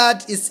find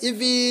that is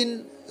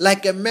even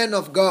like a man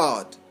of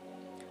God,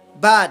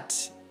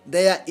 but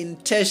their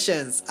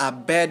intentions are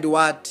bad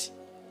what?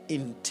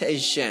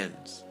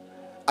 Intentions.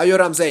 Are you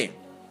what I'm saying?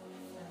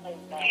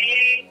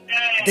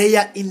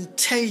 Their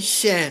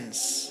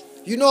intentions.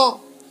 You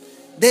know,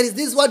 there is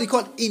this what we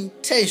call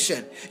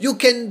intention. You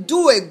can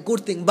do a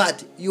good thing,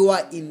 but your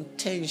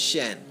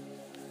intention.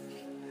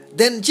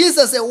 Then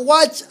Jesus said,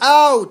 watch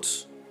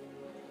out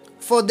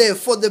for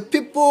the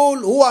people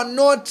who are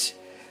not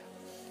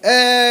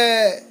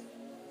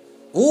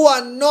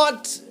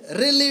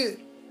really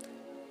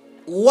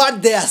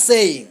what they are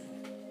saying,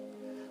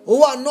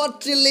 who are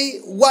not really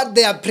what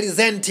they are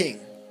presenting.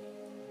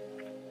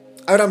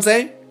 Are you what I'm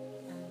saying?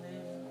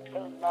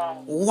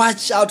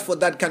 Watch out for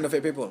that kind of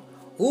a people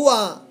who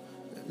are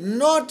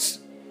not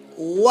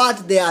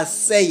what they are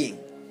saying,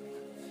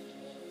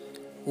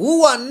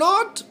 who are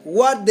not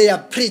what they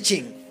are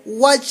preaching.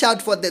 Watch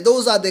out for them.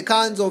 Those are the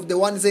kinds of the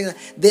ones saying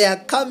they are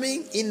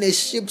coming in a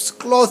sheep's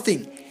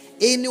clothing.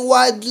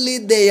 Inwardly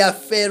they are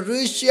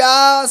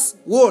ferocious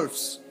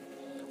wolves.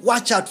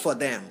 Watch out for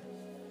them.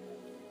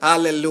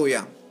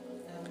 Hallelujah.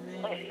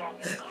 Amen.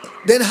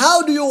 Then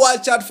how do you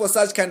watch out for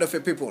such kind of a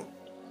people?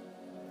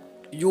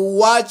 You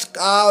watch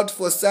out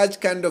for such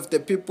kind of the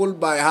people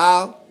by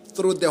how?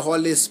 Through the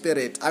Holy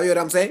Spirit. Are you what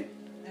I'm saying?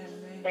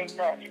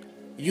 Amen.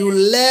 You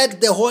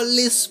let the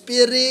Holy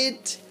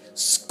Spirit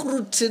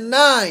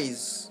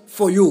scrutinize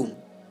for you.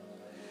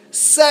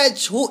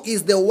 Search who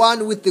is the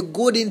one with the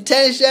good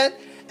intention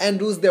and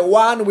who's the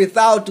one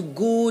without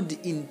good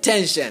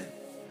intention.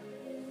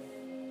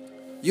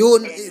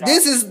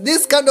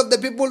 This kind of the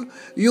people,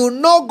 you're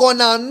not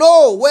gonna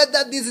know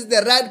whether this is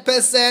the right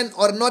person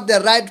or not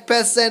the right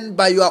person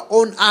by your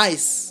own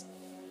eyes.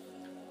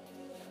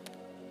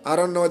 I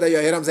don't know whether you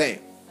hear what I'm saying.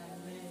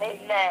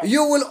 Amen.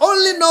 You will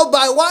only know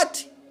by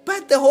what? By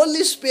the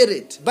Holy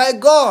Spirit, by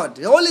God.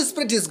 The Holy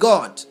Spirit is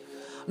God.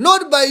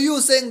 Not by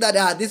you saying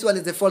that this one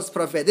is the false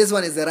prophet, this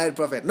one is the right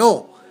prophet.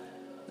 No.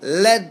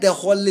 Let the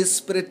Holy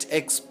Spirit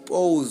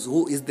expose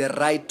who is the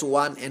right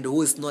one and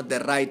who is not the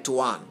right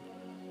one.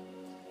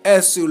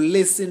 As you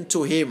listen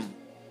to him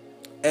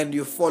and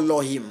you follow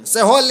him. Say,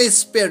 Holy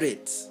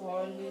Spirit,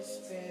 Holy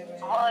Spirit,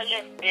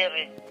 Holy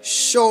Spirit,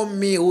 show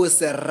me who is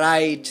the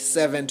right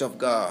servant of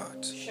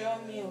God. show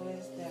me who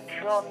is the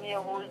show me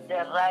who is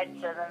the right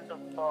servant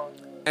of God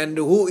And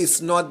who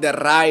is not the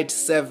right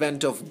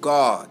servant of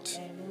God.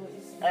 and who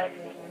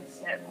is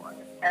the and, right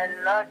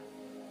and not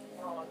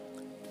God.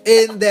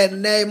 In the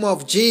name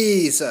of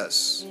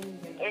Jesus. In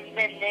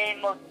the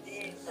name of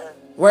Jesus.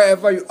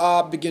 Wherever you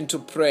are, begin to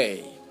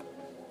pray.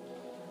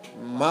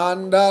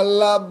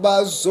 Mandala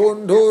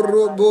bazondo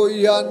robo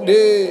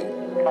yande.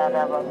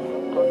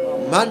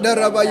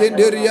 Mandaraba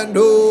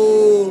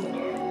yenderiando.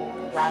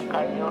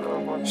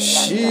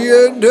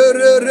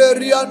 Shiendere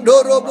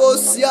riando robo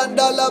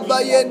siandala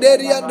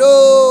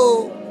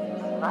bayenderiando.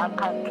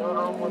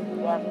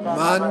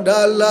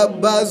 Mandala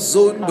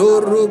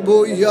bazondo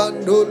robo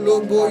yando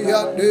lobo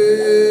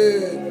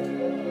yande.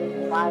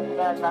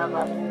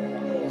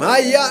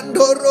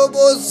 Mayando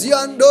robo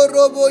siando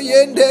robo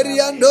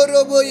yenderiando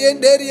robo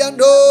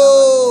yenderiando.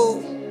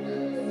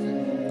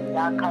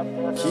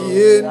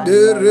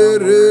 Kiendere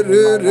re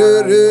re re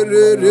re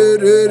re re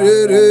re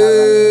re re.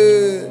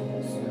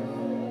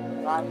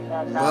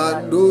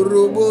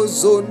 Mandorobo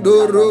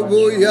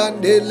zondorobo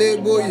yandele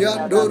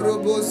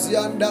boyandorobo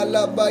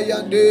siandala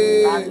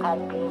bayande.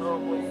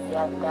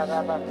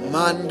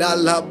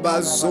 Mandala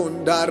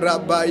bazondara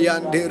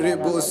bayande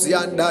rebo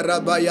siandara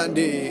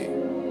bayande.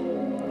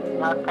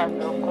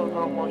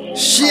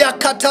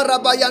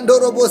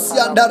 Shiakatarabayandorobo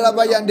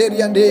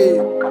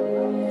siandarabayanderiande.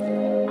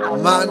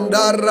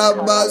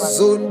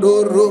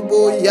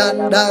 Mandarabazondorobo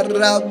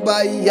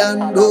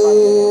yandarabayando.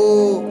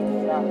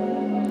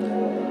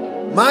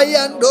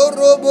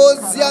 Mayandorobo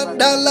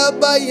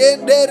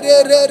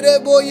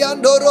siandalabayendererebo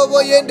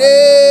yandorobo yende.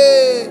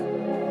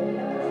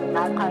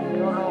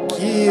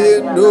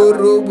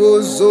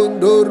 Kiendorobo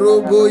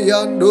zondorobo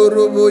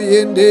yandorobo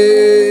yende.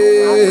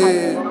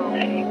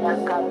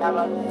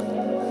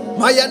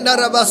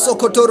 Mayandaraba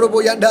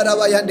sokotorobo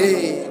yandaraba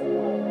yande.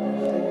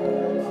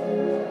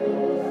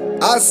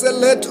 I say,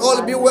 let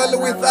all be well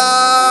with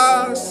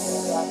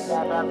us.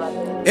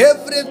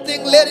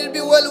 Everything, let it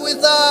be well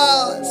with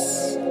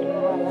us.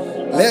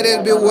 Let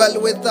it be well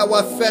with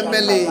our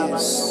families.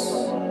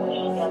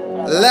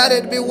 Let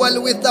it be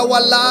well with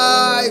our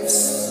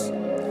lives.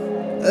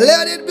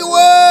 Let it be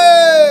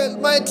well,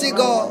 mighty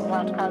God.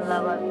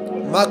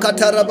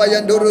 Makataraba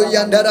yandoro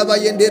yandaraba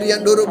yenderi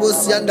yandoro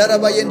bus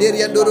yandaraba yenderi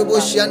yandoro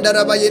bus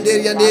yandaraba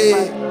yenderi yande.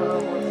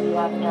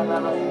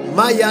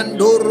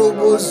 Mayandoro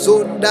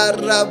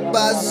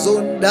bozondaraba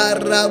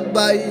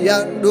zondaraba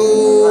yando.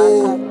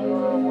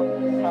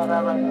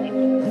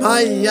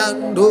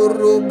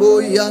 Mayandoro bo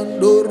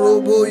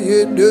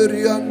yenderi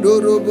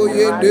yandoro bo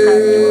yende.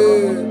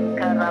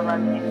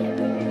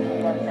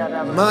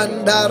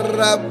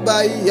 Mandaraba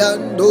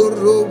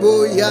yandoro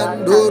bo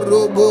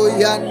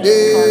yande.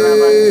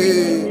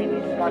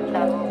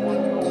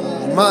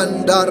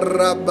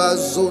 Mandaraba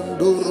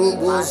zondoro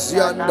bo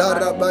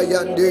yandaraba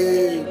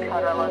yande.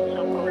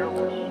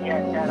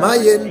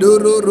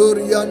 Mayendoro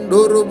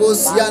yandoro bo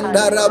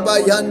yandaraba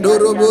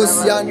yandoro bo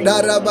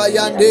yandaraba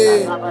yande.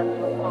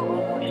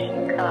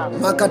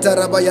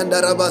 Makataraba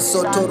yandaraba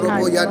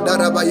sotorobo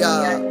yandaraba ya.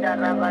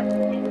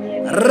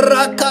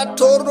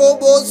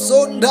 Rakatorobo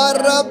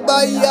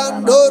zondaraba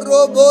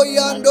yandorobo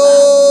yando.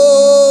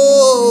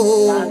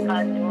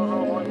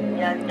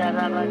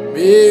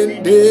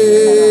 Binde.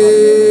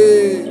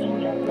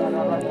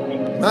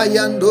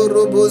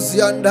 Mayandorobo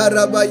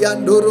yandaraba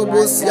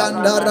yandorobo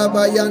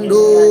yandaraba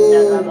yando.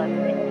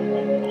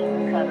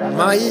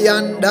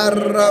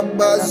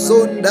 Mayandaraba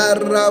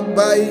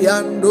zondaraba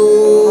yando.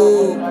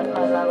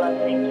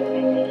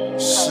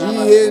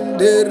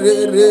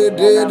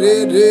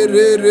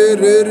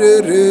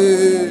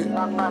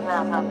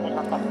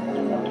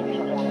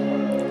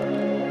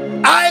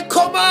 I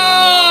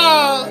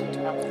command.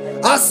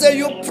 I say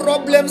you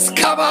problems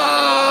come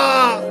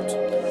out.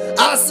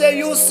 I say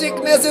you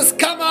sicknesses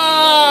come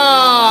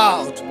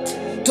out.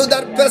 To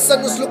that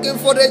person who's looking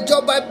for a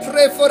job, I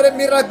pray for a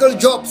miracle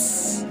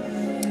jobs.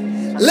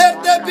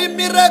 Let there be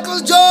miracle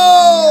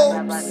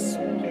jobs.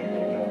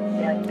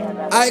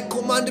 I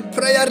command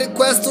prayer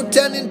requests to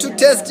turn into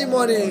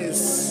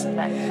testimonies.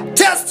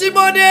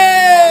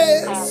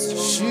 Testimonies.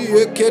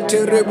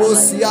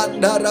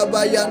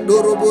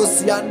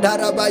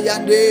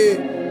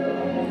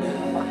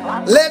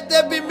 Let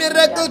there be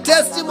miracle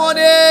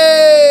testimonies.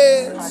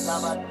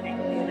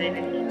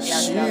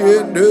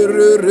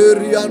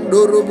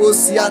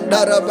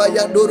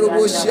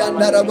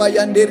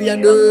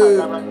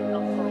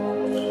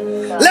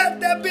 Let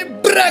there be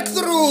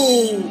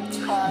breakthrough.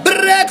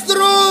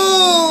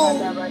 Breakthrough.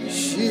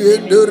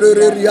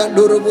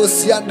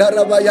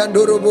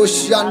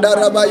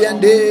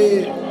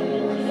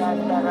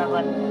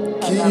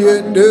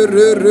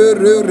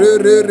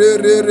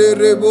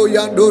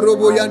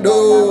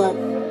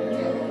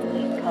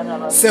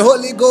 Say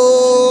Holy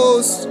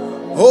Ghost,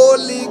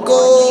 Holy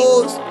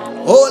Ghost,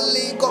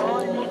 Holy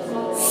Ghost.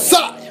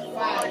 Fire,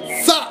 fire,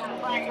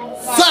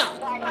 fire, fire,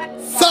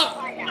 fire,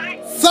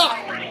 fire,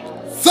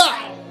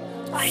 fire,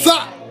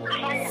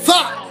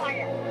 fire.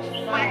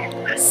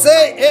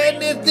 Say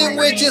anything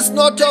which is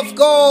not of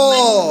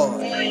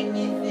God.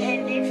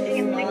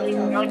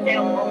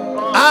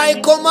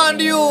 I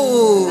command you.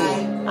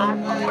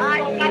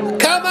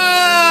 Come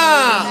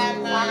out.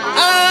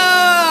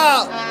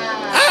 Out.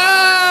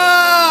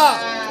 Out.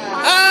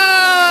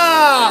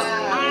 Out.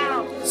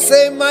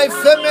 Say my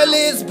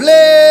family is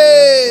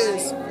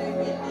blessed.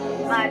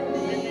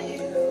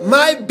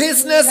 My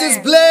business is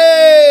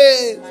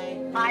blessed.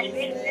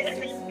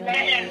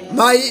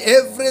 My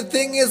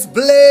everything is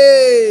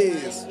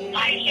blessed.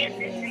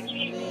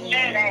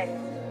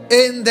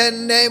 In the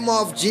name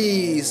of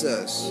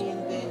Jesus.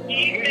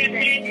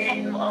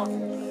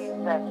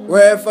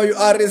 Wherever you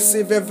are,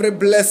 receive every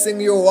blessing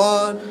you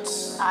want.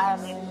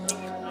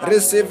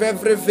 Receive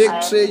every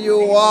victory you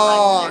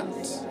want.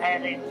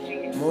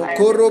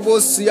 Mokorobo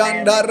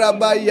siandara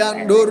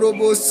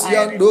bayandorobo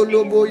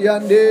siandolobo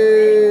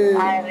yande.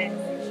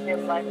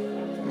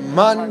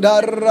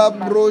 Mandara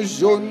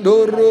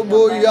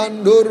brojondorobo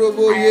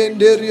yandorobo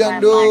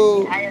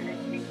yenderiando.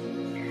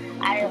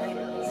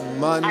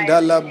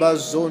 Mandala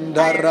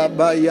bazondara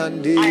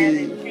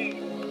bayandi.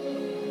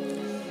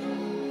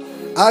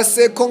 I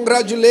say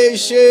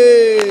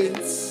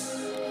congratulations.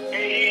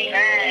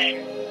 Amen.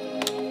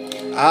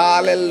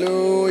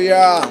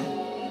 Hallelujah.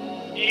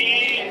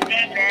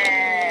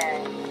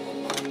 Amen.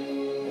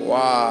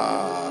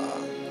 Wow.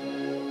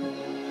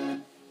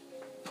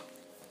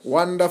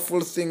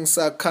 Wonderful things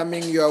are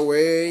coming your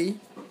way.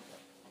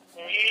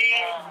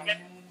 Amen.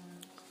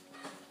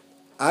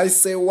 I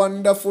say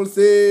wonderful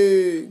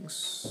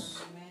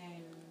things.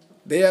 Amen.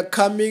 They are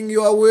coming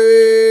your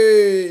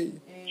way.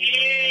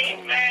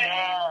 Amen.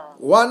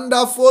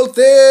 Wonderful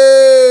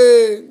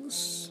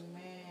things.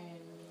 Amen.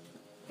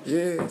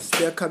 Yes,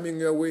 they are coming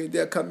your way. They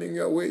are coming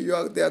your way.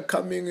 They are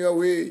coming your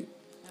way. Amen.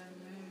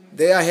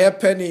 They are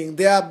happening.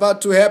 They are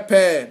about to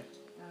happen.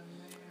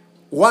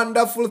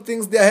 Wonderful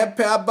things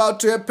about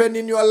to happen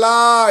in your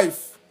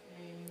life.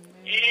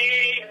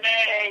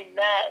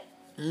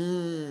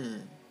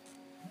 Amen.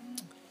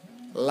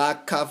 La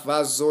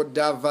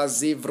kavazoda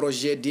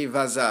vazivroje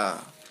divaza.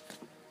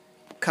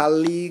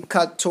 Kali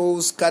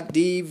katos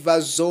kadiva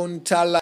zontala.